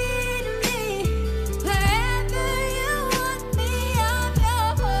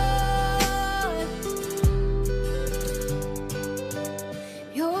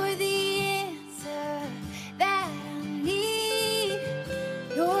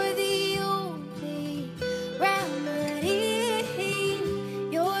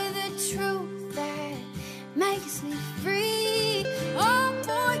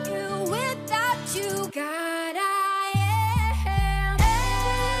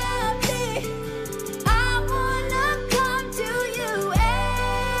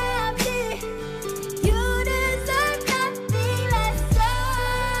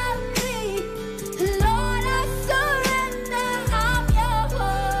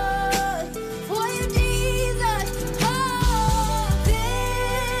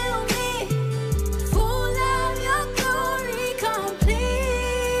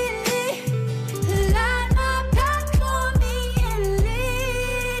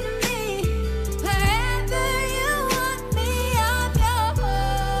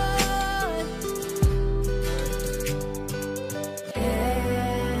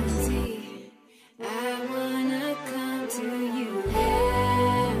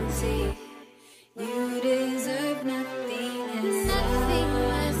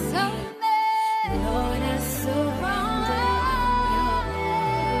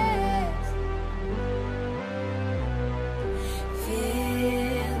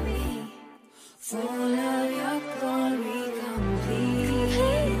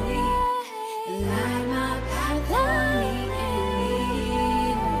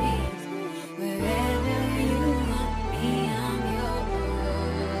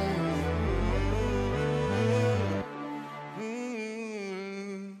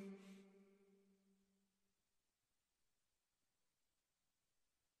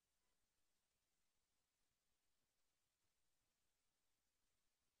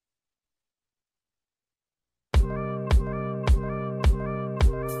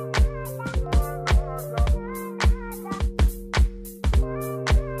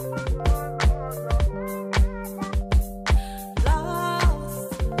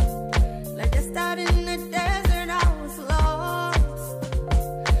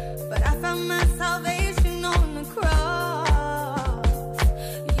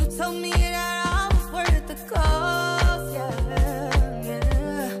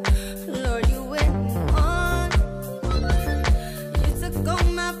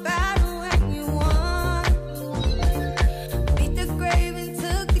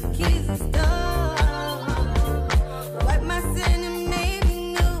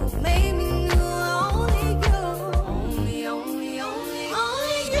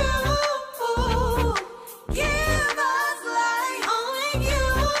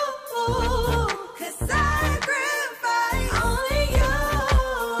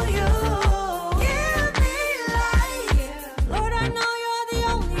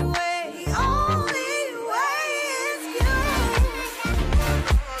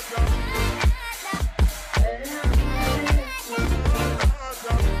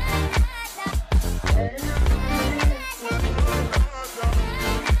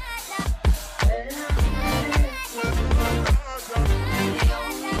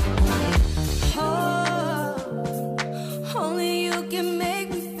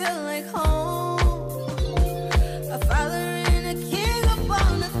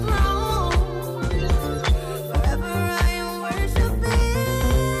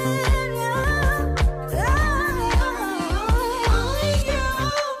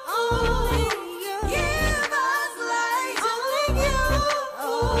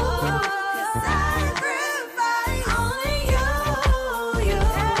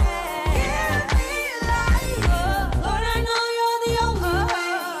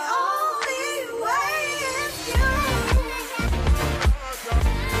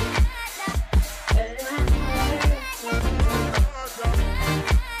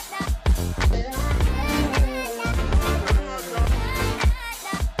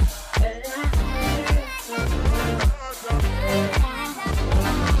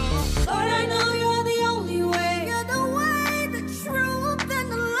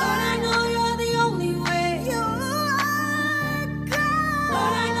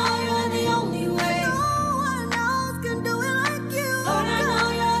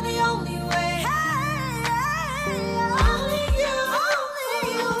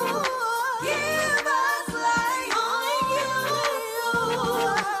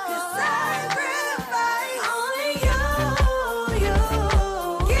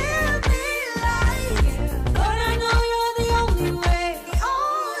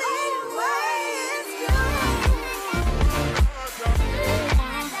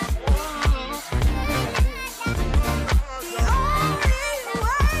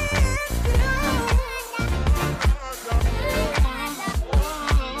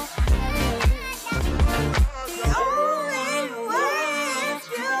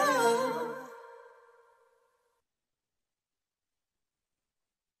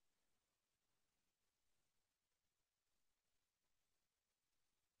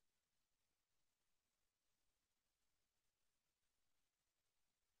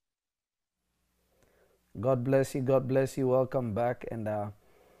 God bless you. God bless you. Welcome back. And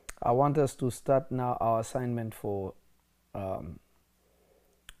I want us to start now our assignment for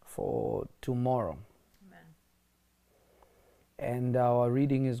tomorrow. Amen. And our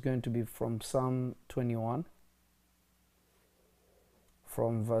reading is going to be from Psalm 21,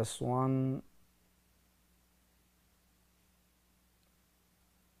 from verse 1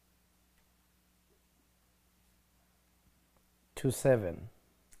 to 7.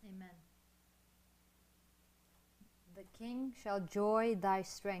 Amen. The king shall joy thy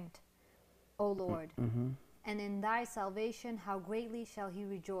strength, O Lord, and in thy salvation how greatly shall he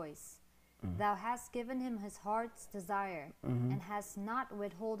rejoice. Thou hast given him his heart's desire, and hast not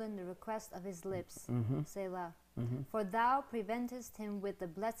withholden the request of his lips. Selah. For thou preventest him with the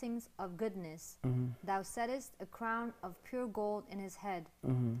blessings of goodness. Thou settest a crown of pure gold in his head.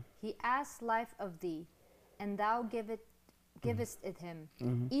 He asked life of thee, and thou givest it him,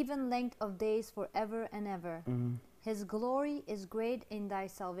 even length of days forever and ever. His glory is great in thy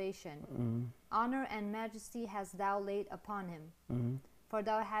salvation. Honor and majesty hast thou laid upon him. For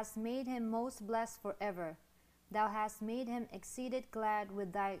thou hast made him most blessed forever. Thou hast made him exceeded glad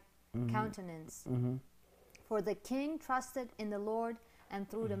with thy countenance. For the king trusted in the Lord, and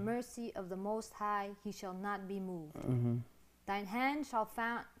through the mercy of the Most High he shall not be moved. Thine hand shall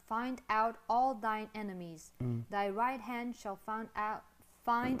find out all thine enemies. Thy right hand shall find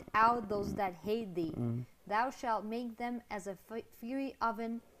out those that hate thee. Thou shalt make them as a fiery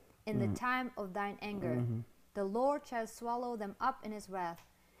oven in the time of thine anger. The Lord shall swallow them up in his wrath,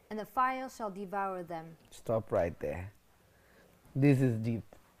 and the fire shall devour them. Stop right there. This is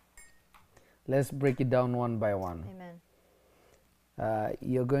deep. Let's break it down one by one. Amen.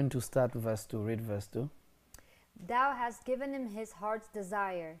 You're going to start verse 2. Read verse 2. Thou hast given him his heart's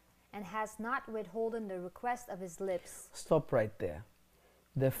desire, and hast not withholden the request of his lips. Stop right there.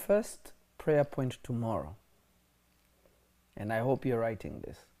 The first prayer point tomorrow, and I hope you're writing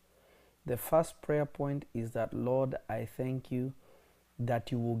this. The first prayer point is that, Lord, I thank you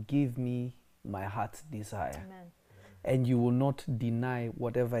that you will give me my heart's desire. Amen. And you will not deny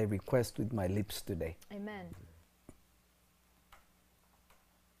whatever I request with my lips today. Amen.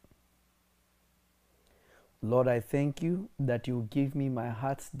 Lord, I thank you that you will give me my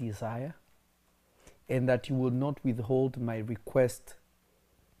heart's desire and that you will not withhold my request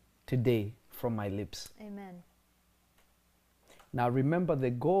today from my lips. Amen. Now remember,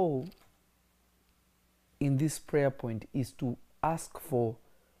 the goal in this prayer point is to ask for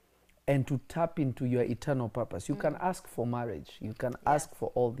and to tap into your eternal purpose. You can ask for marriage, you can ask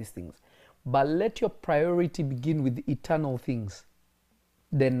for all these things, but let your priority begin with eternal things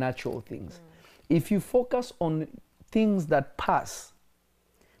than natural things. If you focus on things that pass,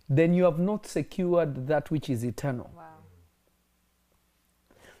 then you have not secured that which is eternal. Wow.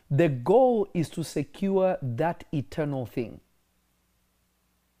 The goal is to secure that eternal thing.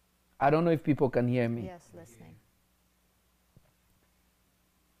 I don't know if people can hear me. Yes, listening.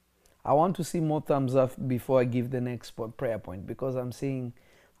 I want to see more thumbs up before I give the next prayer point, because I'm seeing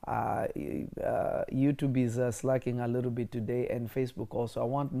YouTube is slacking a little bit today, and Facebook also. I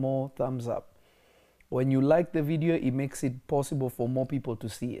want more thumbs up. When you like the video, it makes it possible for more people to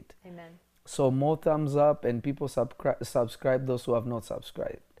see it. Amen. So more thumbs up, and people subscribe those who have not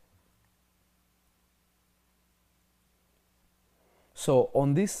subscribed. So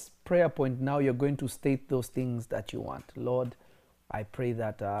on this prayer point now, you're going to state those things that you want. Lord, I pray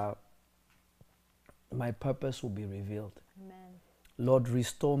that my purpose will be revealed. Amen. Lord,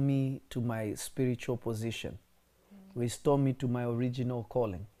 restore me to my spiritual position. Restore me to my original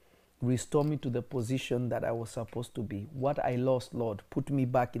calling. Restore me to the position that I was supposed to be. What I lost, Lord, put me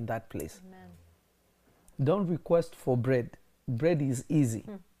back in that place. Amen. Don't request for bread. Bread is easy.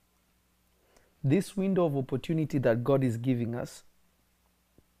 This window of opportunity that God is giving us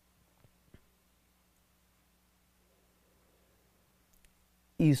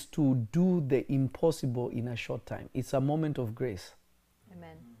is to do the impossible in a short time. It's a moment of grace.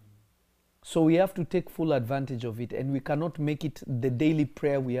 Amen. So we have to take full advantage of it, and we cannot make it the daily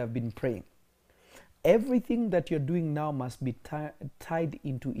prayer we have been praying. Everything that you're doing now must be tied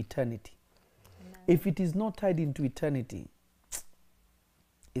into eternity. Amen. If it is not tied into eternity,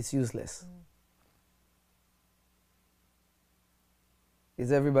 it's useless.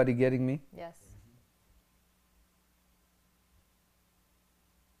 Is everybody getting me? Yes.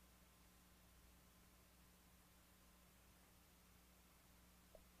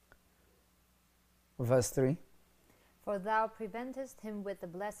 Verse 3. For thou preventest him with the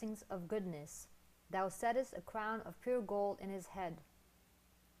blessings of goodness. Thou settest a crown of pure gold in his head.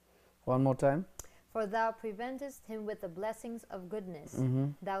 One more time. For thou preventest him with the blessings of goodness. Mm-hmm.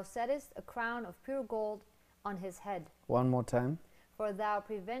 Thou settest a crown of pure gold on his head. One more time. For thou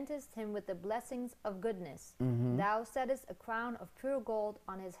preventest him with the blessings of goodness. Thou settest a crown of pure gold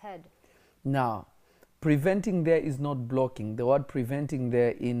on his head. Now, preventing there is not blocking. The word preventing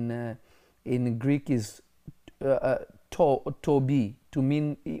there in Greek is to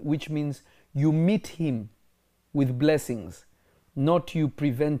mean, which means you meet him with blessings, not you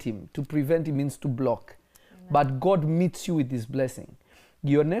prevent him. To prevent him means to block. But God meets you with his blessing.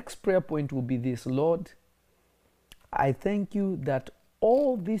 Your next prayer point will be this: Lord, I thank you that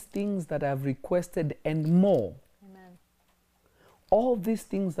all these things that I've requested and more, Amen. all these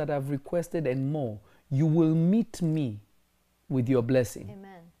things that I've requested and more, you will meet me with your blessing.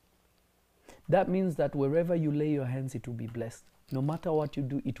 Amen. That means that wherever you lay your hands, it will be blessed. No matter what you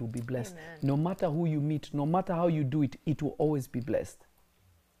do, it will be blessed. Amen. No matter who you meet, no matter how you do it, it will always be blessed.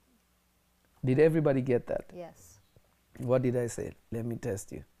 Did everybody get that? Yes. What did I say? Let me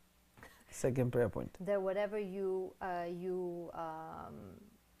test you. Second prayer point. That whatever you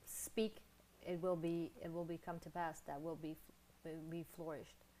speak, it will come to pass. That will be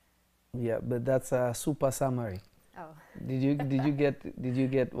flourished. Yeah, but that's a super summary. Oh. Did you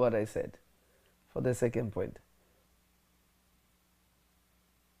get what I said for the second point?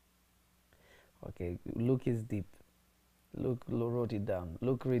 Okay, Luke is deep. Luke wrote it down.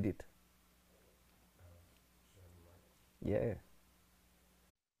 Luke, read it. Yeah.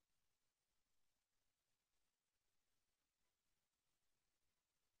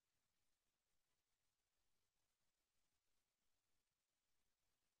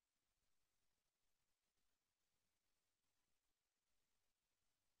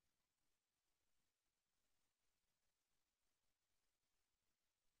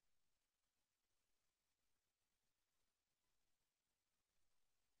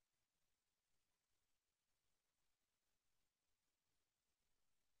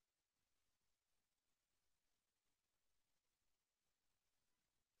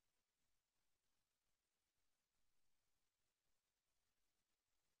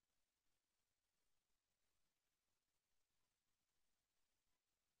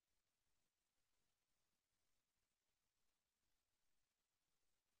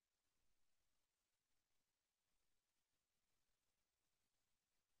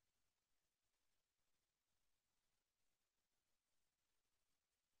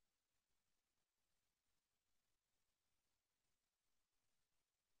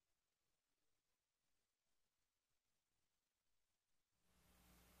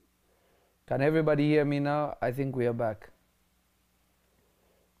 Can everybody hear me now? I think we are back.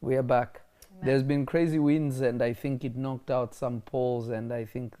 We are back. Amen. There's been crazy winds, and I think it knocked out some poles, and I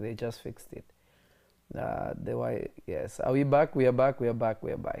think they just fixed it. Yes. Are we back? We are back. We are back.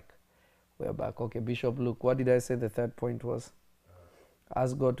 We are back. We are back. Okay, Bishop Luke, what did I say the third point was?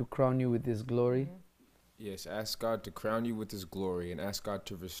 Ask God to crown you with his glory. Yes, ask God to crown you with his glory and ask God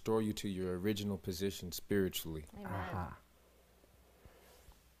to restore you to your original position spiritually. Amen. Aha.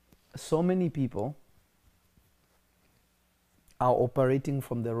 So many people are operating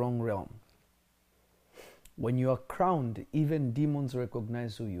from the wrong realm. When you are crowned, even demons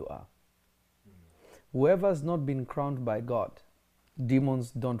recognize who you are. Whoever has not been crowned by God,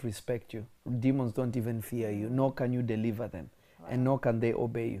 demons don't respect you. Demons don't even fear you, nor can you deliver them, and nor can they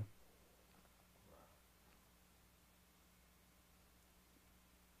obey you.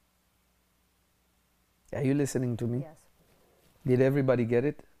 Are you listening to me? Yes. Did everybody get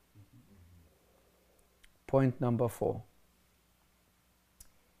it? Point number 4.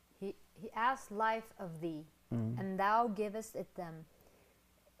 He asked life of thee, and thou givest it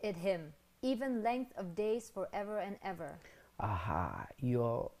him, even length of days forever and ever. Aha,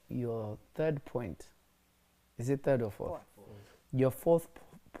 your third point. Is it third or fourth? Fourth. Your fourth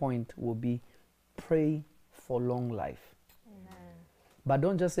point will be pray for long life. Amen. But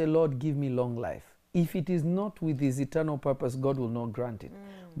don't just say, Lord, give me long life. If it is not with his eternal purpose, God will not grant it.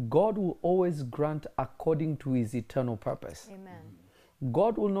 God will always grant according to his eternal purpose. Amen.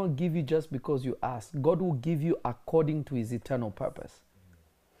 God will not give you just because you ask. God will give you according to his eternal purpose.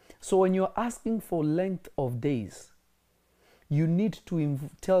 So when you're asking for length of days, you need to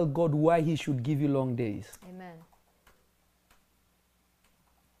tell God why he should give you long days. Amen.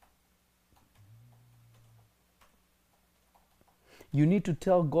 You need to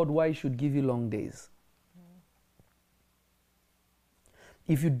tell God why he should give you long days.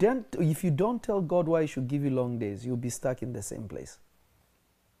 If you don't tell God why he should give you long days, you'll be stuck in the same place.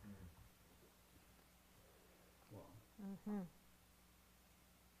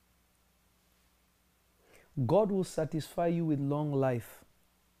 God will satisfy you with long life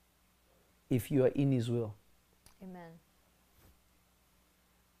if you are in his will. Amen.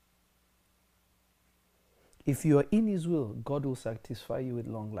 If you are in His will, God will satisfy you with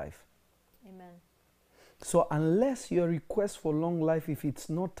long life. Amen. So unless your request for long life, if it's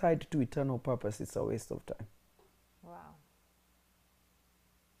not tied to eternal purpose, it's a waste of time. Wow.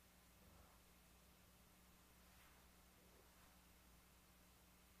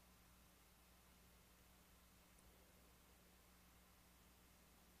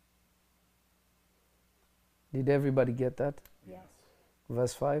 Did everybody get that? Yes.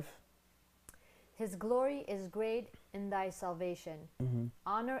 Verse 5. His glory is great in thy salvation. Mm-hmm.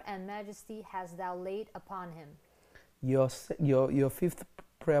 Honor and majesty hast thou laid upon him. Your fifth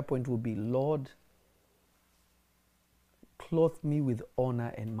prayer point will be, Lord, clothe me with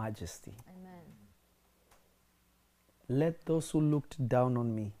honor and majesty. Amen. Let those who looked down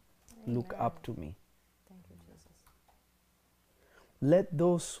on me look Amen. up to me. Thank you, Jesus. Let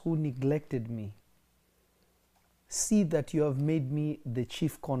those who neglected me see that you have made me the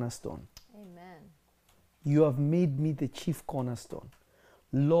chief cornerstone. Amen. You have made me the chief cornerstone.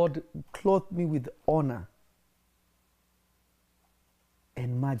 Lord, clothe me with honor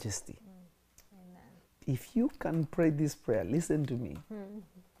and majesty. Amen. If you can pray this prayer, listen to me.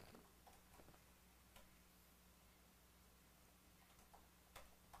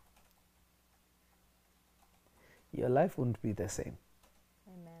 Your life won't be the same.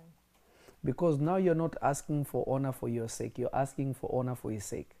 Amen. Because now you're not asking for honor for your sake, you're asking for honor for His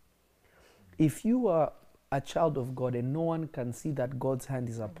sake. If you are a child of God and no one can see that God's hand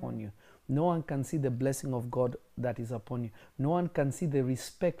is upon you, no one can see the blessing of God that is upon you, no one can see the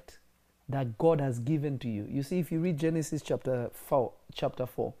respect that God has given to you. You see, if you read Genesis chapter 4,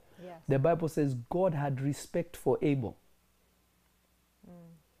 Yes. the Bible says God had respect for Abel.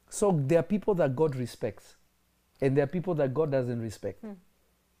 So there are people that God respects, and there are people that God doesn't respect.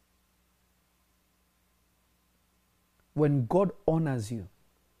 When God honors you,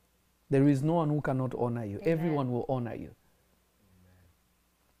 there is no one who cannot honor you. Amen. Everyone will honor you.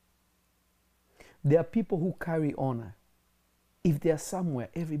 There are people who carry honor. If they are somewhere,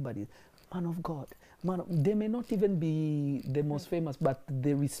 everybody, man of God, they may not even be the most famous, but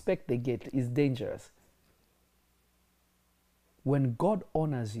the respect they get is dangerous. When God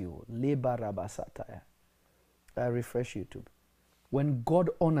honors you, Leba Rabasataya. I refresh YouTube. When God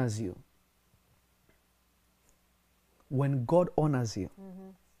honors you,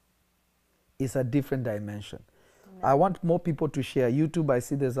 it's a different dimension. I want more people to share. YouTube, I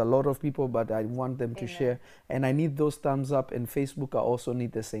see there's a lot of people, but I want them to Amen. share. And I need those thumbs up, and Facebook, I also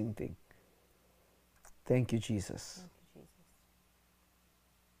need the same thing. Thank you, Jesus. Thank you, Jesus.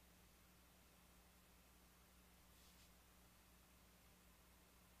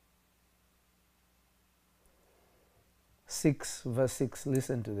 6, verse 6,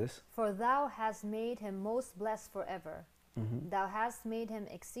 listen to this. For thou hast made him most blessed forever. Thou hast made him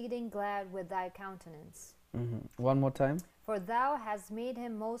exceeding glad with thy countenance. One more time. For thou hast made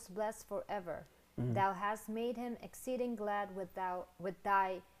him most blessed forever. Thou hast made him exceeding glad with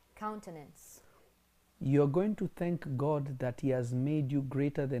thy countenance. You're going to thank God that He has made you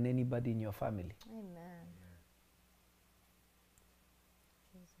greater than anybody in your family. Amen.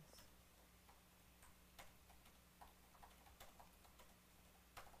 Jesus.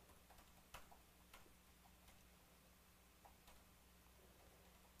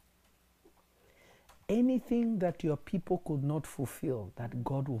 Anything that your people could not fulfill, that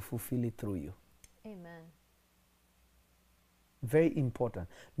God will fulfill it through you. Amen. Very important.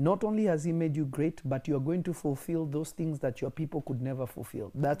 Not only has He made you great, but you are going to fulfill those things that your people could never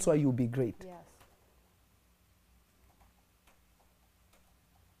fulfill. That's why you'll be great. Yes.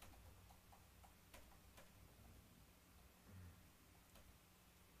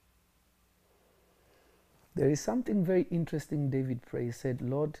 There is something very interesting David prayed. He said,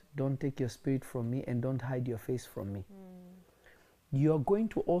 Lord, don't take your spirit from me and don't hide your face from me. You're going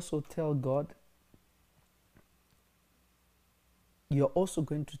to also tell God,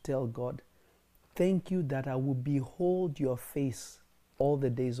 thank you that I will behold your face all the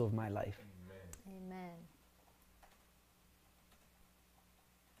days of my life.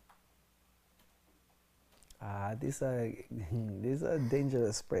 Amen. These are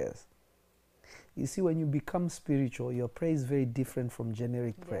dangerous prayers. You see, when you become spiritual, your prayer is very different from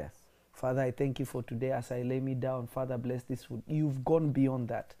generic prayer. Yes. Father, I thank you for today as I lay me down. Father, bless this food. You've gone beyond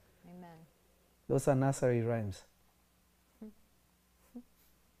that. Amen. Those are nursery rhymes.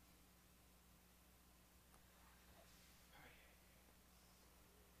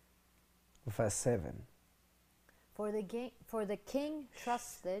 Verse 7. For the king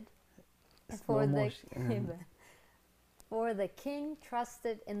trusted. No more Amen. For the king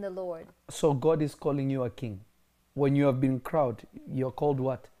trusted in the Lord. So God is calling you a king. When you have been crowned, you're called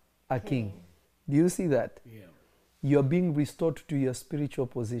what? A king. Do you see that? Yeah. You're being restored to your spiritual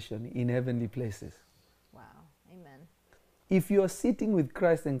position in heavenly places. Wow. Amen. If you are sitting with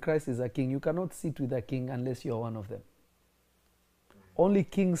Christ and Christ is a king, you cannot sit with a king unless you're one of them. Only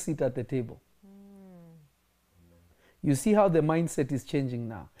kings sit at the table. You see how the mindset is changing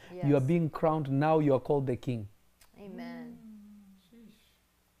now. You are Yes. being crowned, now you are called the king. Amen.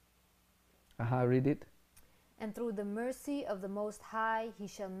 Read it. And through the mercy of the Most High he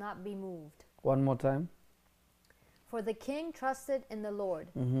shall not be moved. One more time. For the king trusted in the Lord,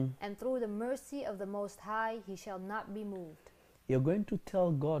 Mm-hmm. and through the mercy of the Most High he shall not be moved. You're going to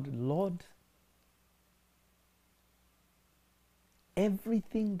tell God, Lord,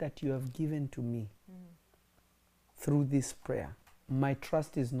 everything that you have given to me through this prayer, my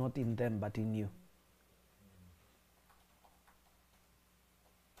trust is not in them but in you.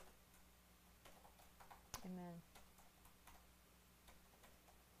 Amen.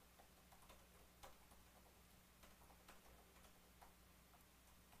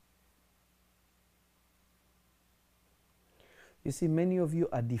 You see, many of you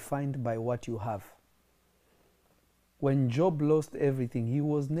are defined by what you have. When Job lost everything, he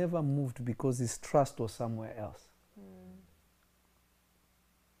was never moved because his trust was somewhere else.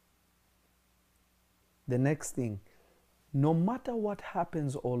 The next thing, no matter what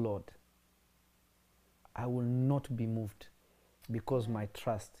happens, oh Lord, I will not be moved because my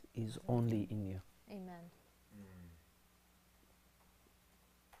trust is only in you. Amen.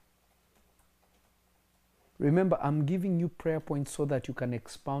 Remember, I'm giving you prayer points so that you can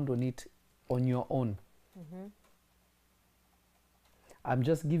expound on it on your own. I'm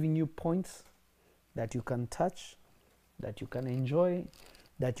just giving you points that you can touch, that you can enjoy,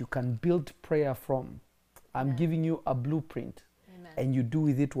 that you can build prayer from. I'm Amen. giving you a blueprint, Amen. and you do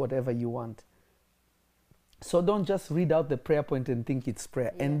with it whatever you want. So don't just read out the prayer point and think it's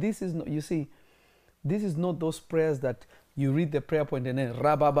prayer. Yeah. And this is not, you see, this is not those prayers that you read the prayer point and then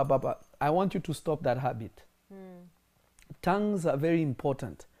rabababa. I want you to stop that habit. Tongues are very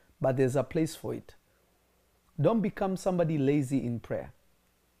important, but there's a place for it. Don't become somebody lazy in prayer.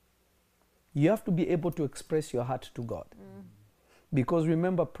 You have to be able to express your heart to God. Because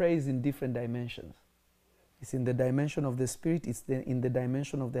remember, prayer is in different dimensions. It's in the dimension of the spirit, it's in the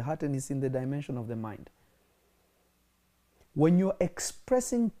dimension of the heart, and it's in the dimension of the mind. When you're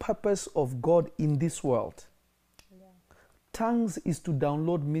expressing purpose of God in this world, tongues is to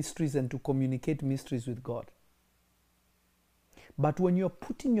download mysteries and to communicate mysteries with God. But when you're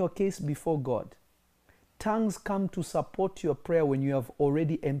putting your case before God, tongues come to support your prayer when you have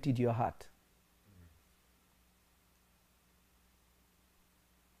already emptied your heart.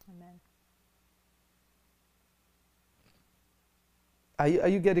 Amen. Are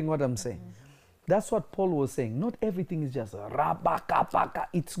you getting what I'm saying? That's what Paul was saying. Not everything is just rabakapaka.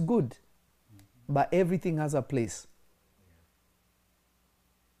 It's good, but everything has a place.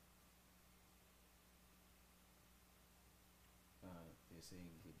 They're saying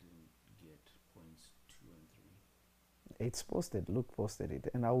he didn't get points 2 and 3. It's posted. Luke posted it,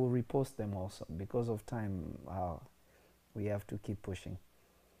 and I will repost them also. Because of time, we have to keep pushing.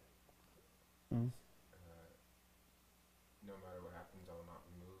 No matter what happens, I will not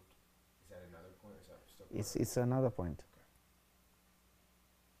be moved. Is that another point? Or is that still part of it? It's another point.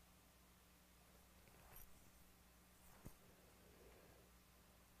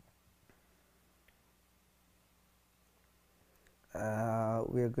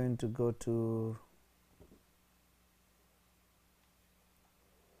 We are going to go to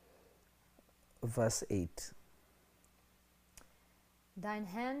verse 8. Thine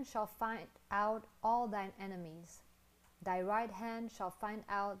hand shall find out all thine enemies. Thy right hand shall find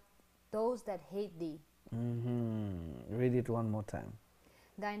out those that hate thee. Read it one more time.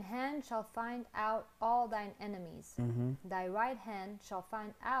 Thine hand shall find out all thine enemies. Thy right hand shall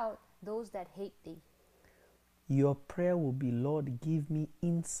find out those that hate thee. Your prayer will be, Lord, give me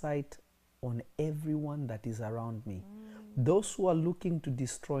insight on everyone that is around me. Those who are looking to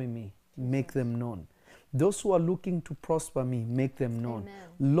destroy me, make them known. Those who are looking to prosper me, make them known.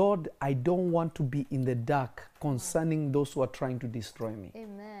 Amen. Lord, I don't want to be in the dark concerning those who are trying to destroy me.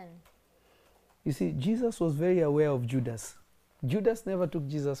 Amen. You see, Jesus was very aware of Judas. Judas never took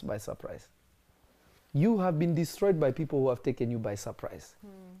Jesus by surprise. You have been destroyed by people who have taken you by surprise.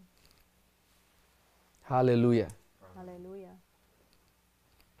 Hallelujah. Hallelujah.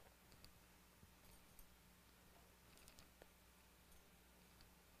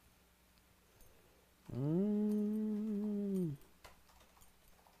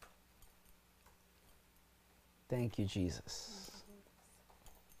 Thank you, Jesus.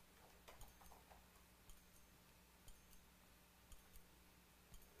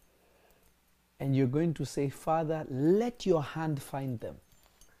 And you're going to say, Father, let your hand find them.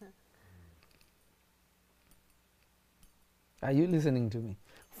 Are you listening to me?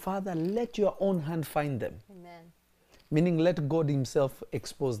 Father, let your own hand find them. Amen. Meaning, let God Himself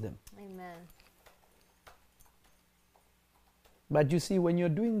expose them. Amen. But you see, when you're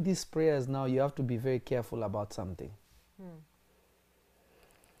doing these prayers now, you have to be very careful about something.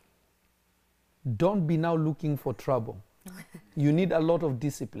 Don't be now looking for trouble. You need a lot of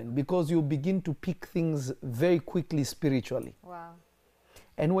discipline because you begin to pick things very quickly spiritually. Wow.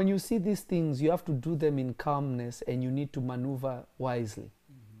 And when you see these things, you have to do them in calmness and you need to maneuver wisely.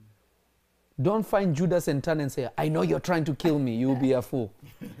 Don't find Judas and turn and say, I know you're trying to kill me. You'll be a fool.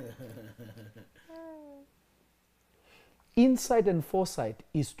 Insight and foresight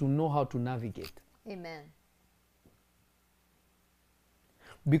is to know how to navigate. Amen.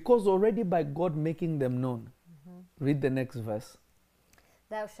 Because already by God making them known, read the next verse.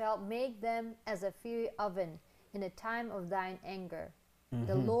 Thou shalt make them as a fiery oven in a time of thine anger.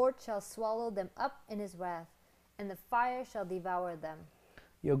 The Lord shall swallow them up in his wrath, and the fire shall devour them.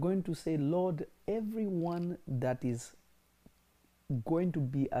 You're going to say, Lord, everyone that is going to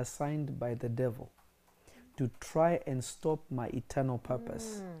be assigned by the devil to try and stop my eternal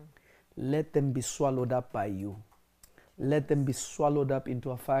purpose, let them be swallowed up by you. Let them be swallowed up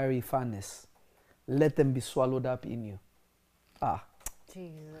into a fiery furnace. Let them be swallowed up in you.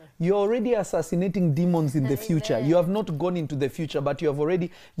 Jesus. You're already assassinating demons in the future. Amen. You have not gone into the future, but you have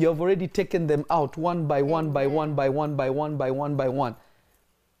already taken them out one by one, by one, by one, by one, by one, by one.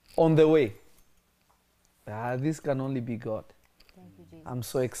 On the way. This can only be God. Thank you, Jesus. I'm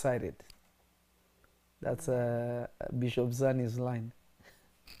so excited. That's Bishop Zani's line.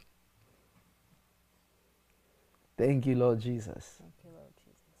 Thank you, Lord Jesus. Thank you, Lord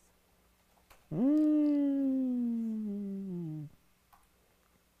Jesus.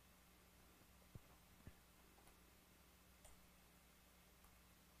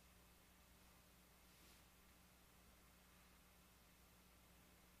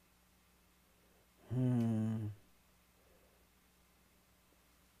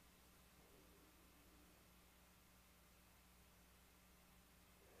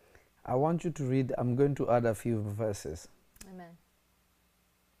 I want you to read, I'm going to add a few verses. Amen.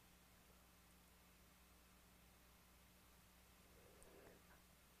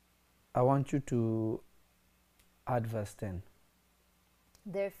 I want you to add verse 10.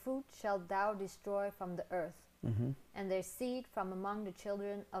 Their fruit shalt thou destroy from the earth, and their seed from among the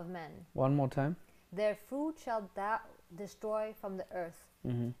children of men. One more time. Their fruit shalt thou destroy from the earth,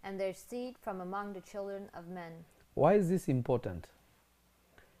 and their seed from among the children of men. Why is this important?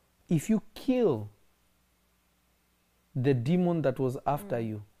 If you kill the demon that was after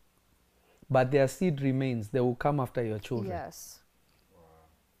you, but their seed remains, they will come after your children. Yes.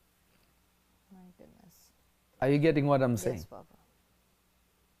 My goodness. Are you getting what I'm saying? Yes, Papa.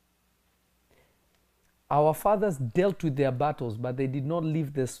 Our fathers dealt with their battles, but they did not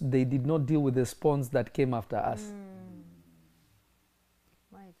leave this. They did not deal with the spawns that came after us.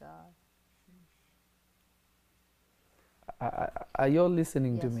 My God. Are you all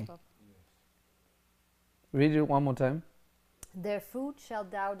listening to Yes, me? Papa. Read it one more time. Their fruit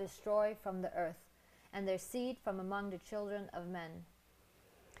shalt thou destroy from the earth, and their seed from among the children of men.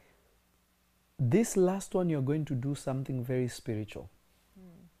 This last one, you're going to do something very spiritual.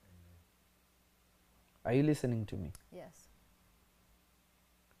 Are you listening to me? Yes.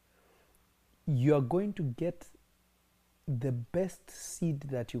 You are going to get the best seed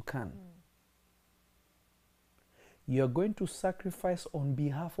that you can. You are going to sacrifice on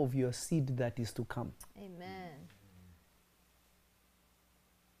behalf of your seed that is to come. Amen.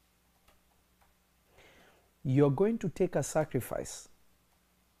 You're going to take a sacrifice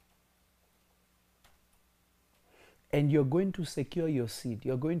and you're going to secure your seed.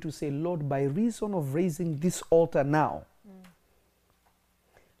 You're going to say, Lord, by reason of raising this altar now,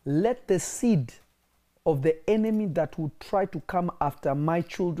 let the seed of the enemy that would try to come after my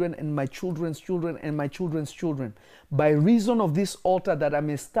children and my children's children and my children's children, by reason of this altar that I'm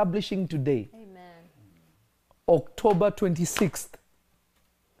establishing today, Amen. October 26th,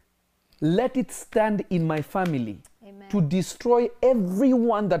 let it stand in my family Amen. to destroy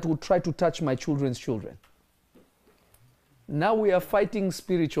everyone that would try to touch my children's children. Now we are fighting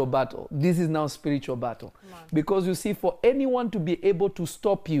spiritual battle. This is now spiritual battle. Because you see, for anyone to be able to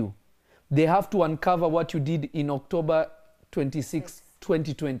stop you, they have to uncover what you did in October 26,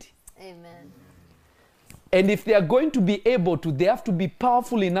 2020. Amen. And if they are going to be able to, they have to be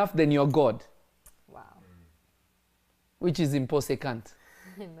powerful enough than your God, Wow. which is impossible.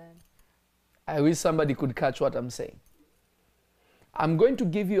 Amen. I wish somebody could catch what I'm saying. I'm going to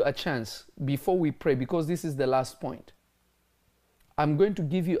give you a chance before we pray, because this is the last point. I'm going to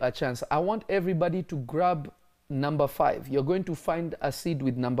give you a chance. I want everybody to grab number 5. You're going to find a seed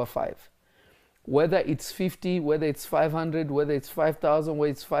with number 5. Whether it's 50, whether it's 500, whether it's 5,000,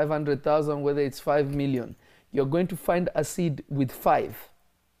 whether it's 500,000, whether it's 5 million. You're going to find a seed with 5.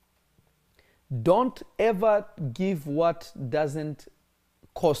 Don't ever give what doesn't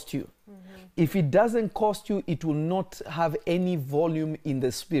cost you. If it doesn't cost you, it will not have any volume in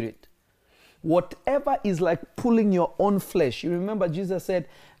the spirit. Whatever is like pulling your own flesh. You remember Jesus said,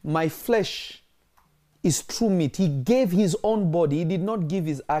 my flesh is true meat. He gave his own body. He did not give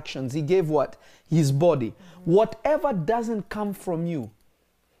his actions. He gave what? His body. Whatever doesn't come from you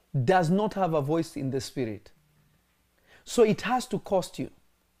does not have a voice in the spirit. So it has to cost you.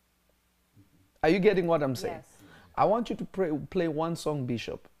 Are you getting what I'm saying? Yes. I want you to play one song,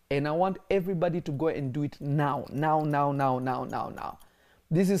 Bishop, and I want everybody to go and do it now. Now.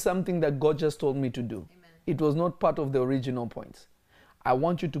 This is something that God just told me to do. Amen. It was not part of the original points. I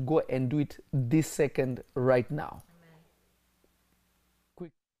want you to go and do it this second, right now.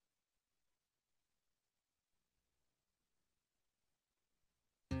 Quick.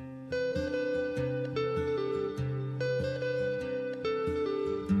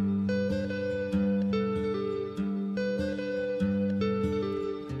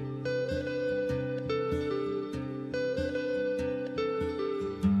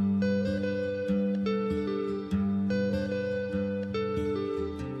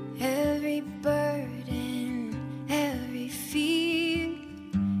 Every burden, every fear,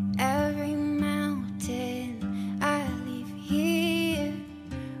 every mountain I leave here.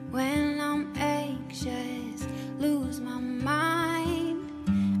 When I'm anxious, lose my mind,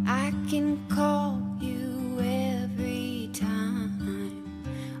 I can call you every time.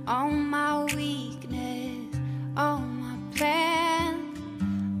 All my weakness, all my plans,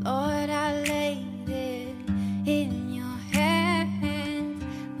 Lord, I lay them in your hands.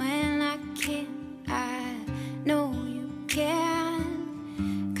 When I can't, I know you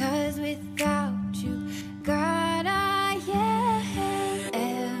can. 'Cause without you, God, I am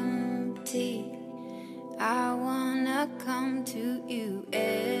empty. I wanna come to you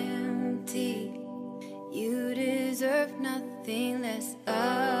empty. You deserve nothing less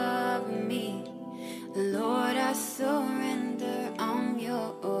of me. Lord, I surrender, I'm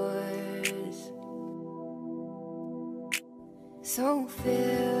yours. So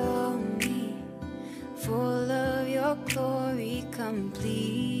fill me full of your glory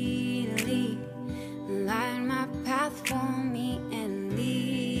completely. Light my path for me and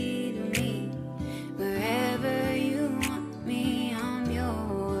lead me. Wherever you want me, I'm yours.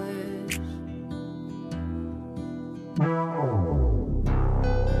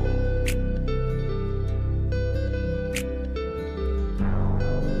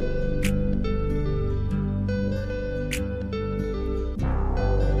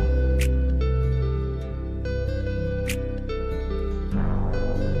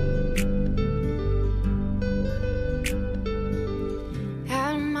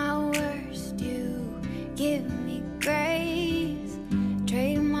 At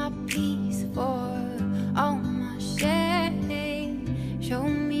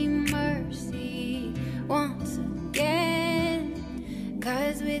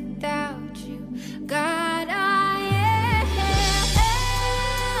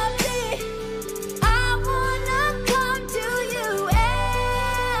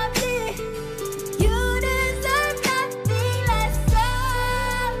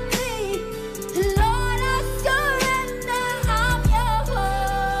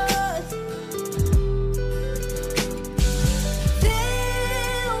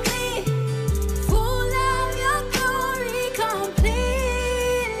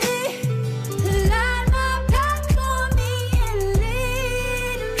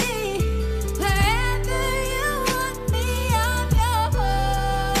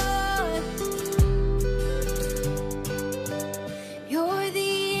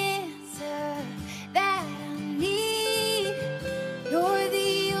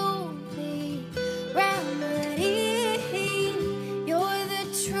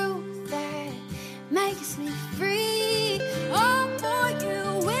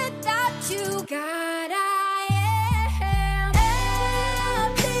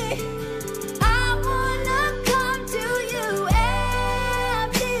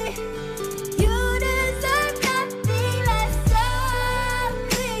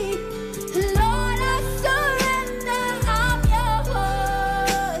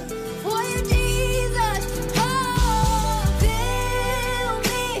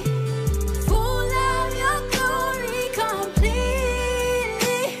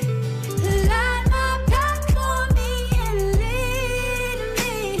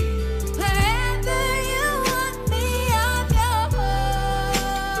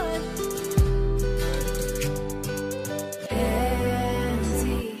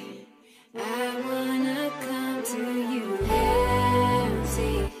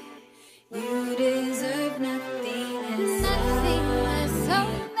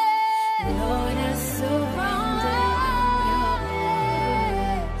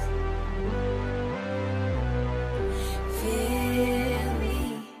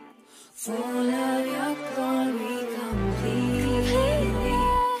full of your glory completely.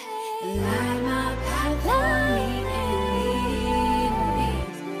 Light my path for me and lead me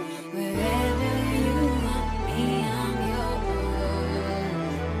wherever you want me. I'm yours.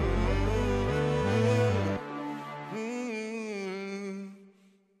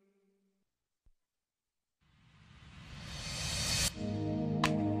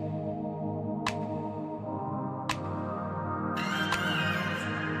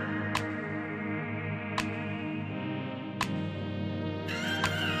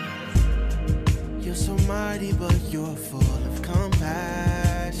 You're so mighty, but you're full of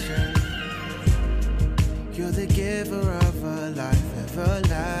compassion. You're the giver of a life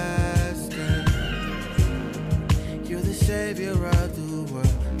everlasting. You're the savior of the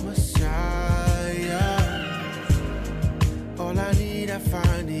world, Messiah. All I need, I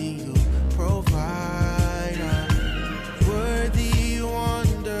find in you, provider. Worthy,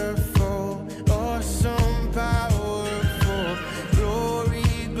 wonderful, awesome, powerful. Glory,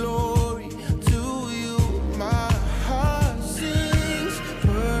 glory to you. My heart sings,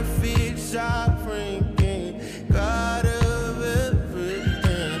 perfect, sovereign King, God of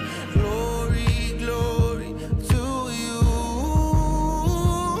everything. Glory, glory to you.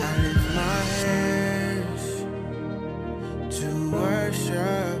 I lift my hands to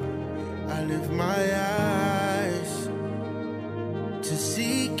worship. I lift my eyes to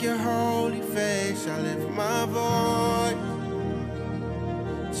seek your holy face. I lift my voice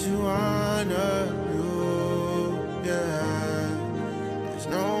to honor you. Yeah, there's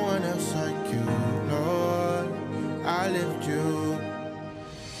no one else like you, Lord. I lift you.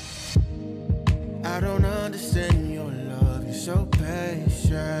 I don't understand your love. You're so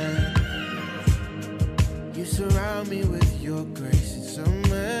patient. You surround me with your grace. It's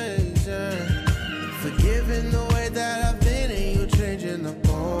amazing. Forgiving the way that I've been, and you changing the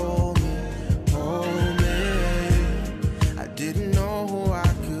whole me, whole me. I didn't know who I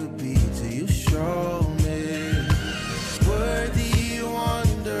could be till you showed me. Worthy,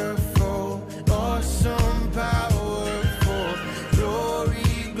 wonderful, awesome, powerful.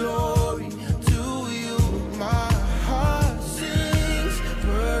 Glory, glory to you. My heart sings,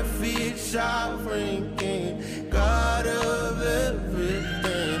 perfect, sovereign King, God of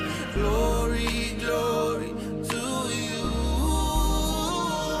everything. Glory, glory to you.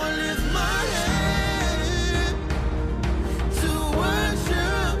 I lift my hand to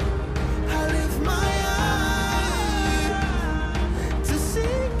worship. I lift my eyes to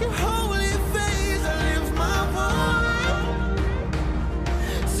seek your holy face. I lift my voice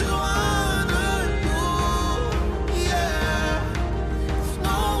to honor you. Yeah, there's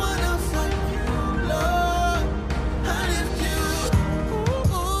no one else like you, Lord. I lift you.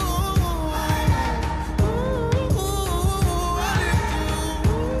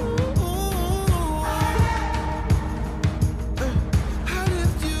 I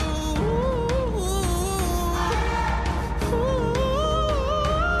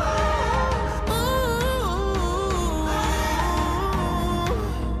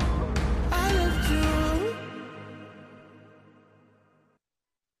lift you.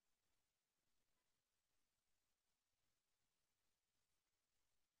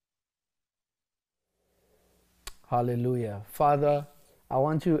 Hallelujah. Father, I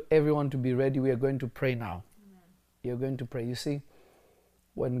want you, everyone, to be ready. We are going to pray now. You're going to pray. You see,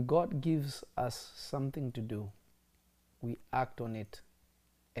 when God gives us something to do, we act on it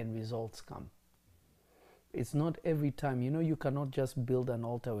and results come. It's not every time. You know, you cannot just build an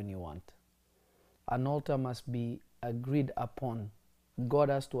altar when you want. An altar must be agreed upon. God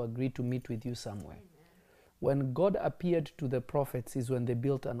has to agree to meet with you somewhere. When God appeared to the prophets is when they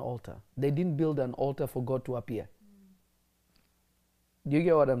built an altar. They didn't build an altar for God to appear. Do you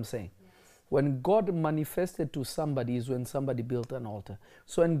get what I'm saying? Yes. When God manifested to somebody is when somebody built an altar.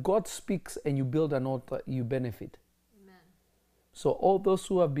 So when God speaks and you build an altar, you benefit. Amen. So all those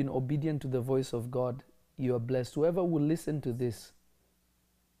who have been obedient to the voice of God, you are blessed. Whoever will listen to this,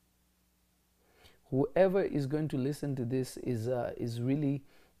 whoever is going to listen to this is really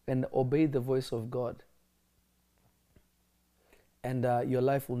and obey the voice of God. And your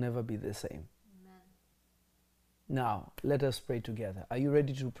life will never be the same. Amen. Now, let us pray together. Are you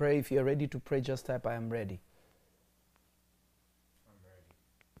ready to pray? If you're ready to pray, just type, I am ready.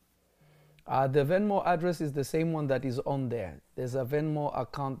 I'm ready. The Venmo address is the same one that is on there. There's a Venmo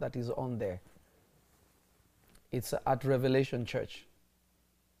account that is on there. It's at Revelation Church.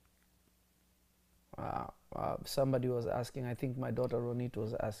 Somebody was asking, I think my daughter Ronit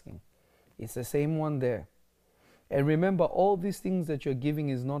was asking. It's the same one there. And remember, all these things that you're giving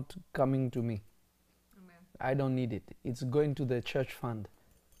is not coming to me. Amen. I don't need it. It's going to the church fund.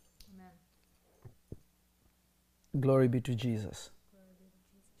 Amen. Glory be to Jesus.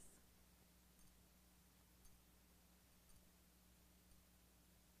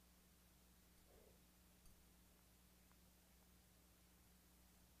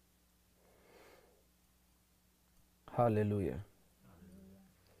 Hallelujah.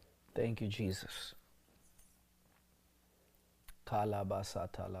 Thank you, Jesus.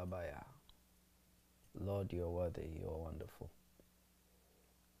 Kalabasatalabaya. Lord, you're worthy. You're wonderful.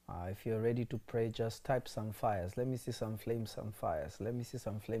 If you're ready to pray, just type some fires. Let me see some flames, some fires. Let me see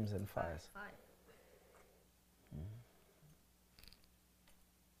some flames and fires.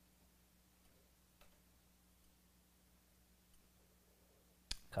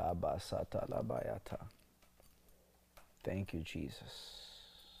 Kabasatalabayata. Thank you, Jesus.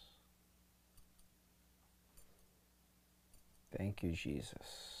 Thank you, Jesus.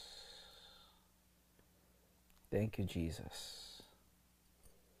 Thank you, Jesus.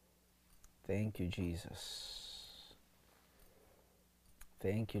 Thank you, Jesus.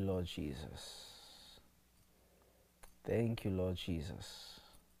 Thank you, Lord Jesus. Thank you, Lord Jesus.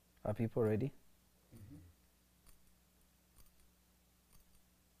 Are people ready?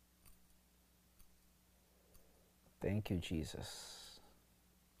 Thank you, Jesus.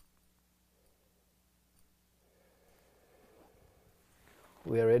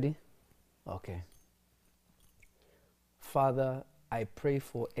 We are ready? Okay. Father, I pray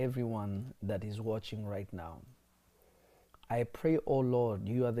for everyone that is watching right now. I pray, oh Lord,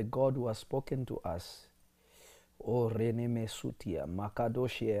 you are the God who has spoken to us. O reneme sutia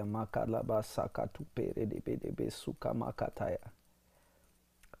makadoshia makalaba sakatupere debedebe sukamakataya.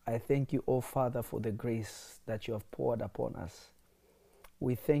 I thank you, oh Father, for the grace that you have poured upon us.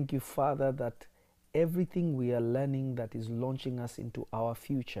 We thank you, Father, that everything we are learning that is launching us into our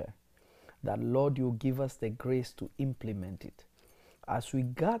future, that Lord, you give us the grace to implement it. As we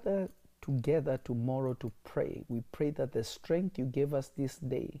gather together tomorrow to pray, we pray that the strength you gave us this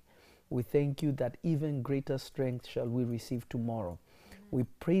day, we thank you that even greater strength shall we receive tomorrow. We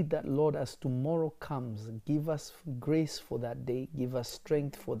pray that, Lord, as tomorrow comes, give us grace for that day, give us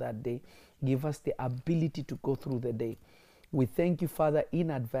strength for that day, give us the ability to go through the day. We thank you, Father,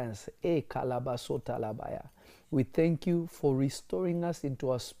 in advance. We thank you for restoring us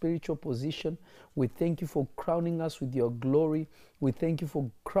into our spiritual position. We thank you for crowning us with your glory. We thank you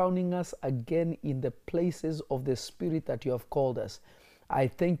for crowning us again in the places of the Spirit that you have called us. I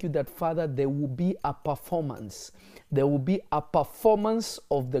thank you that, Father, there will be a performance. There will be a performance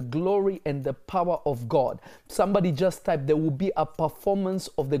of the glory and the power of God. Somebody just type, there will be a performance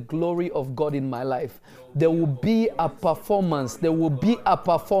of the glory of God in my life. There will be a performance. There will be a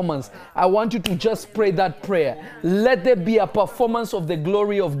performance. I want you to just pray that prayer. Let there be a performance of the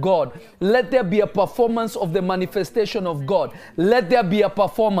glory of God. Let there be a performance of the manifestation of God. Let there be a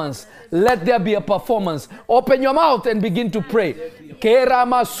performance. Let there be a performance. Open your mouth and begin to pray.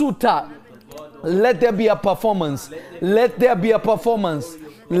 Keramasuta. Let there be a performance. Let there be a performance.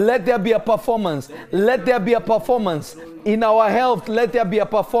 Let there be a performance. Let there be a performance. In our health, let there be a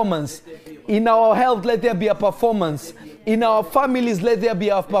performance. In our health, let there be a performance. In our families, let there be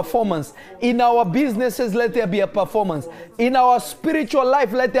a performance. In our businesses, let there be a performance. In our spiritual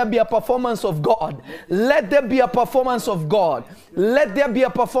life, let there be a performance of God. Let there be a performance of God. Let there be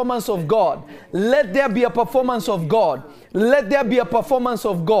a performance of God. Let there be a performance of God. Let there be a performance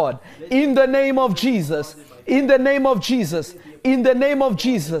of God. In the name of Jesus. In the name of Jesus. In the name of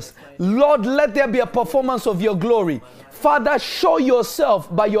Jesus. Lord, let there be a performance of your glory. Father, show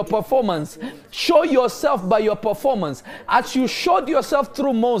yourself by your performance. Show yourself by your performance. As you showed yourself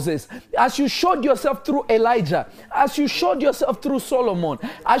through Moses, as you showed yourself through Elijah, as you showed yourself through Solomon,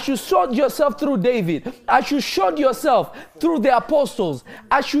 as you showed yourself through David, as you showed yourself through the apostles,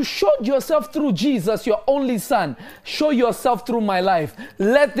 as you showed yourself through Jesus, your only son, show yourself through my life.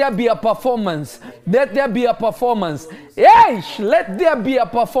 Let there be a performance. Let there be a performance. Yes, let there be a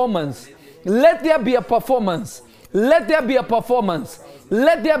performance. Let there be a performance. Let there be a performance.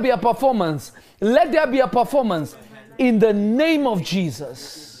 Let there be a performance. Let there be a performance in the name of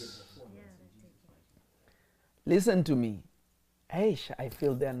Jesus. Listen to me. Eish, I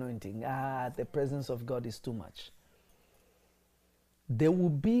feel the anointing. The presence of God is too much. There will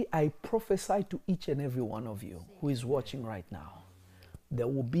be, I prophesy to each and every one of you who is watching right now, there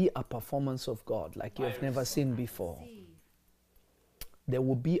will be a performance of God like you have never seen before. There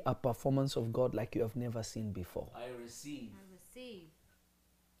will be a performance of God like you have never seen before. I receive.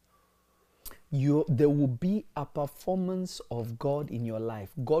 There will be a performance of God in your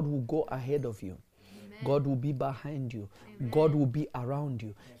life. God will go ahead of you. Amen. God will be behind you. Amen. God will be around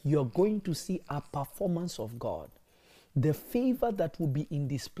you. You're going to see a performance of God. The favor that will be in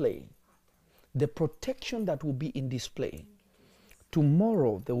display. the protection that will be in display.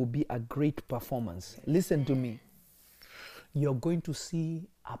 Tomorrow there will be a great performance. Listen to me. You're going to see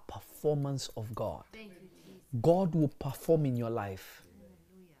a performance of God. God will perform in your life.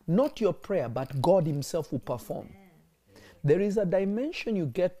 Not your prayer, but God himself will perform. There is a dimension you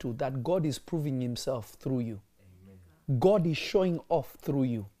get to that God is proving himself through you. God is showing off through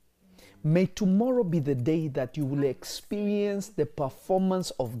you. May tomorrow be the day that you will experience the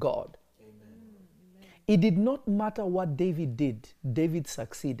performance of God. It did not matter what David did, David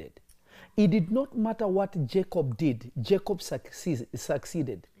succeeded. It did not matter what Jacob did, Jacob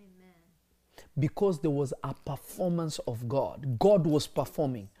succeeded. Because there was a performance of God. God was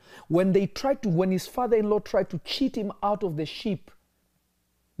performing. When his father-in-law tried to cheat him out of the sheep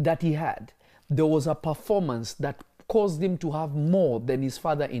that he had, there was a performance that caused him to have more than his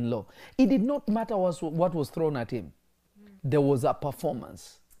father-in-law. It did not matter what was thrown at him. There was a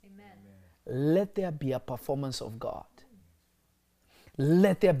performance. Let there be a performance of God.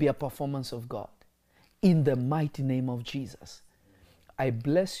 Let there be a performance of God. In the mighty name of Jesus. I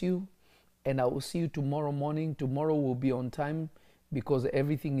bless you, and I will see you tomorrow morning. Tomorrow will be on time because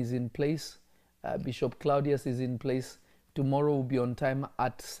everything is in place. Bishop Claudius is in place. Tomorrow will be on time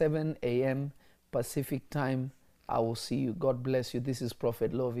at 7 a.m. Pacific time. I will see you. God bless you. This is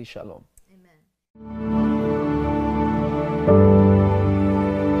Prophet Lovi. Shalom. Amen.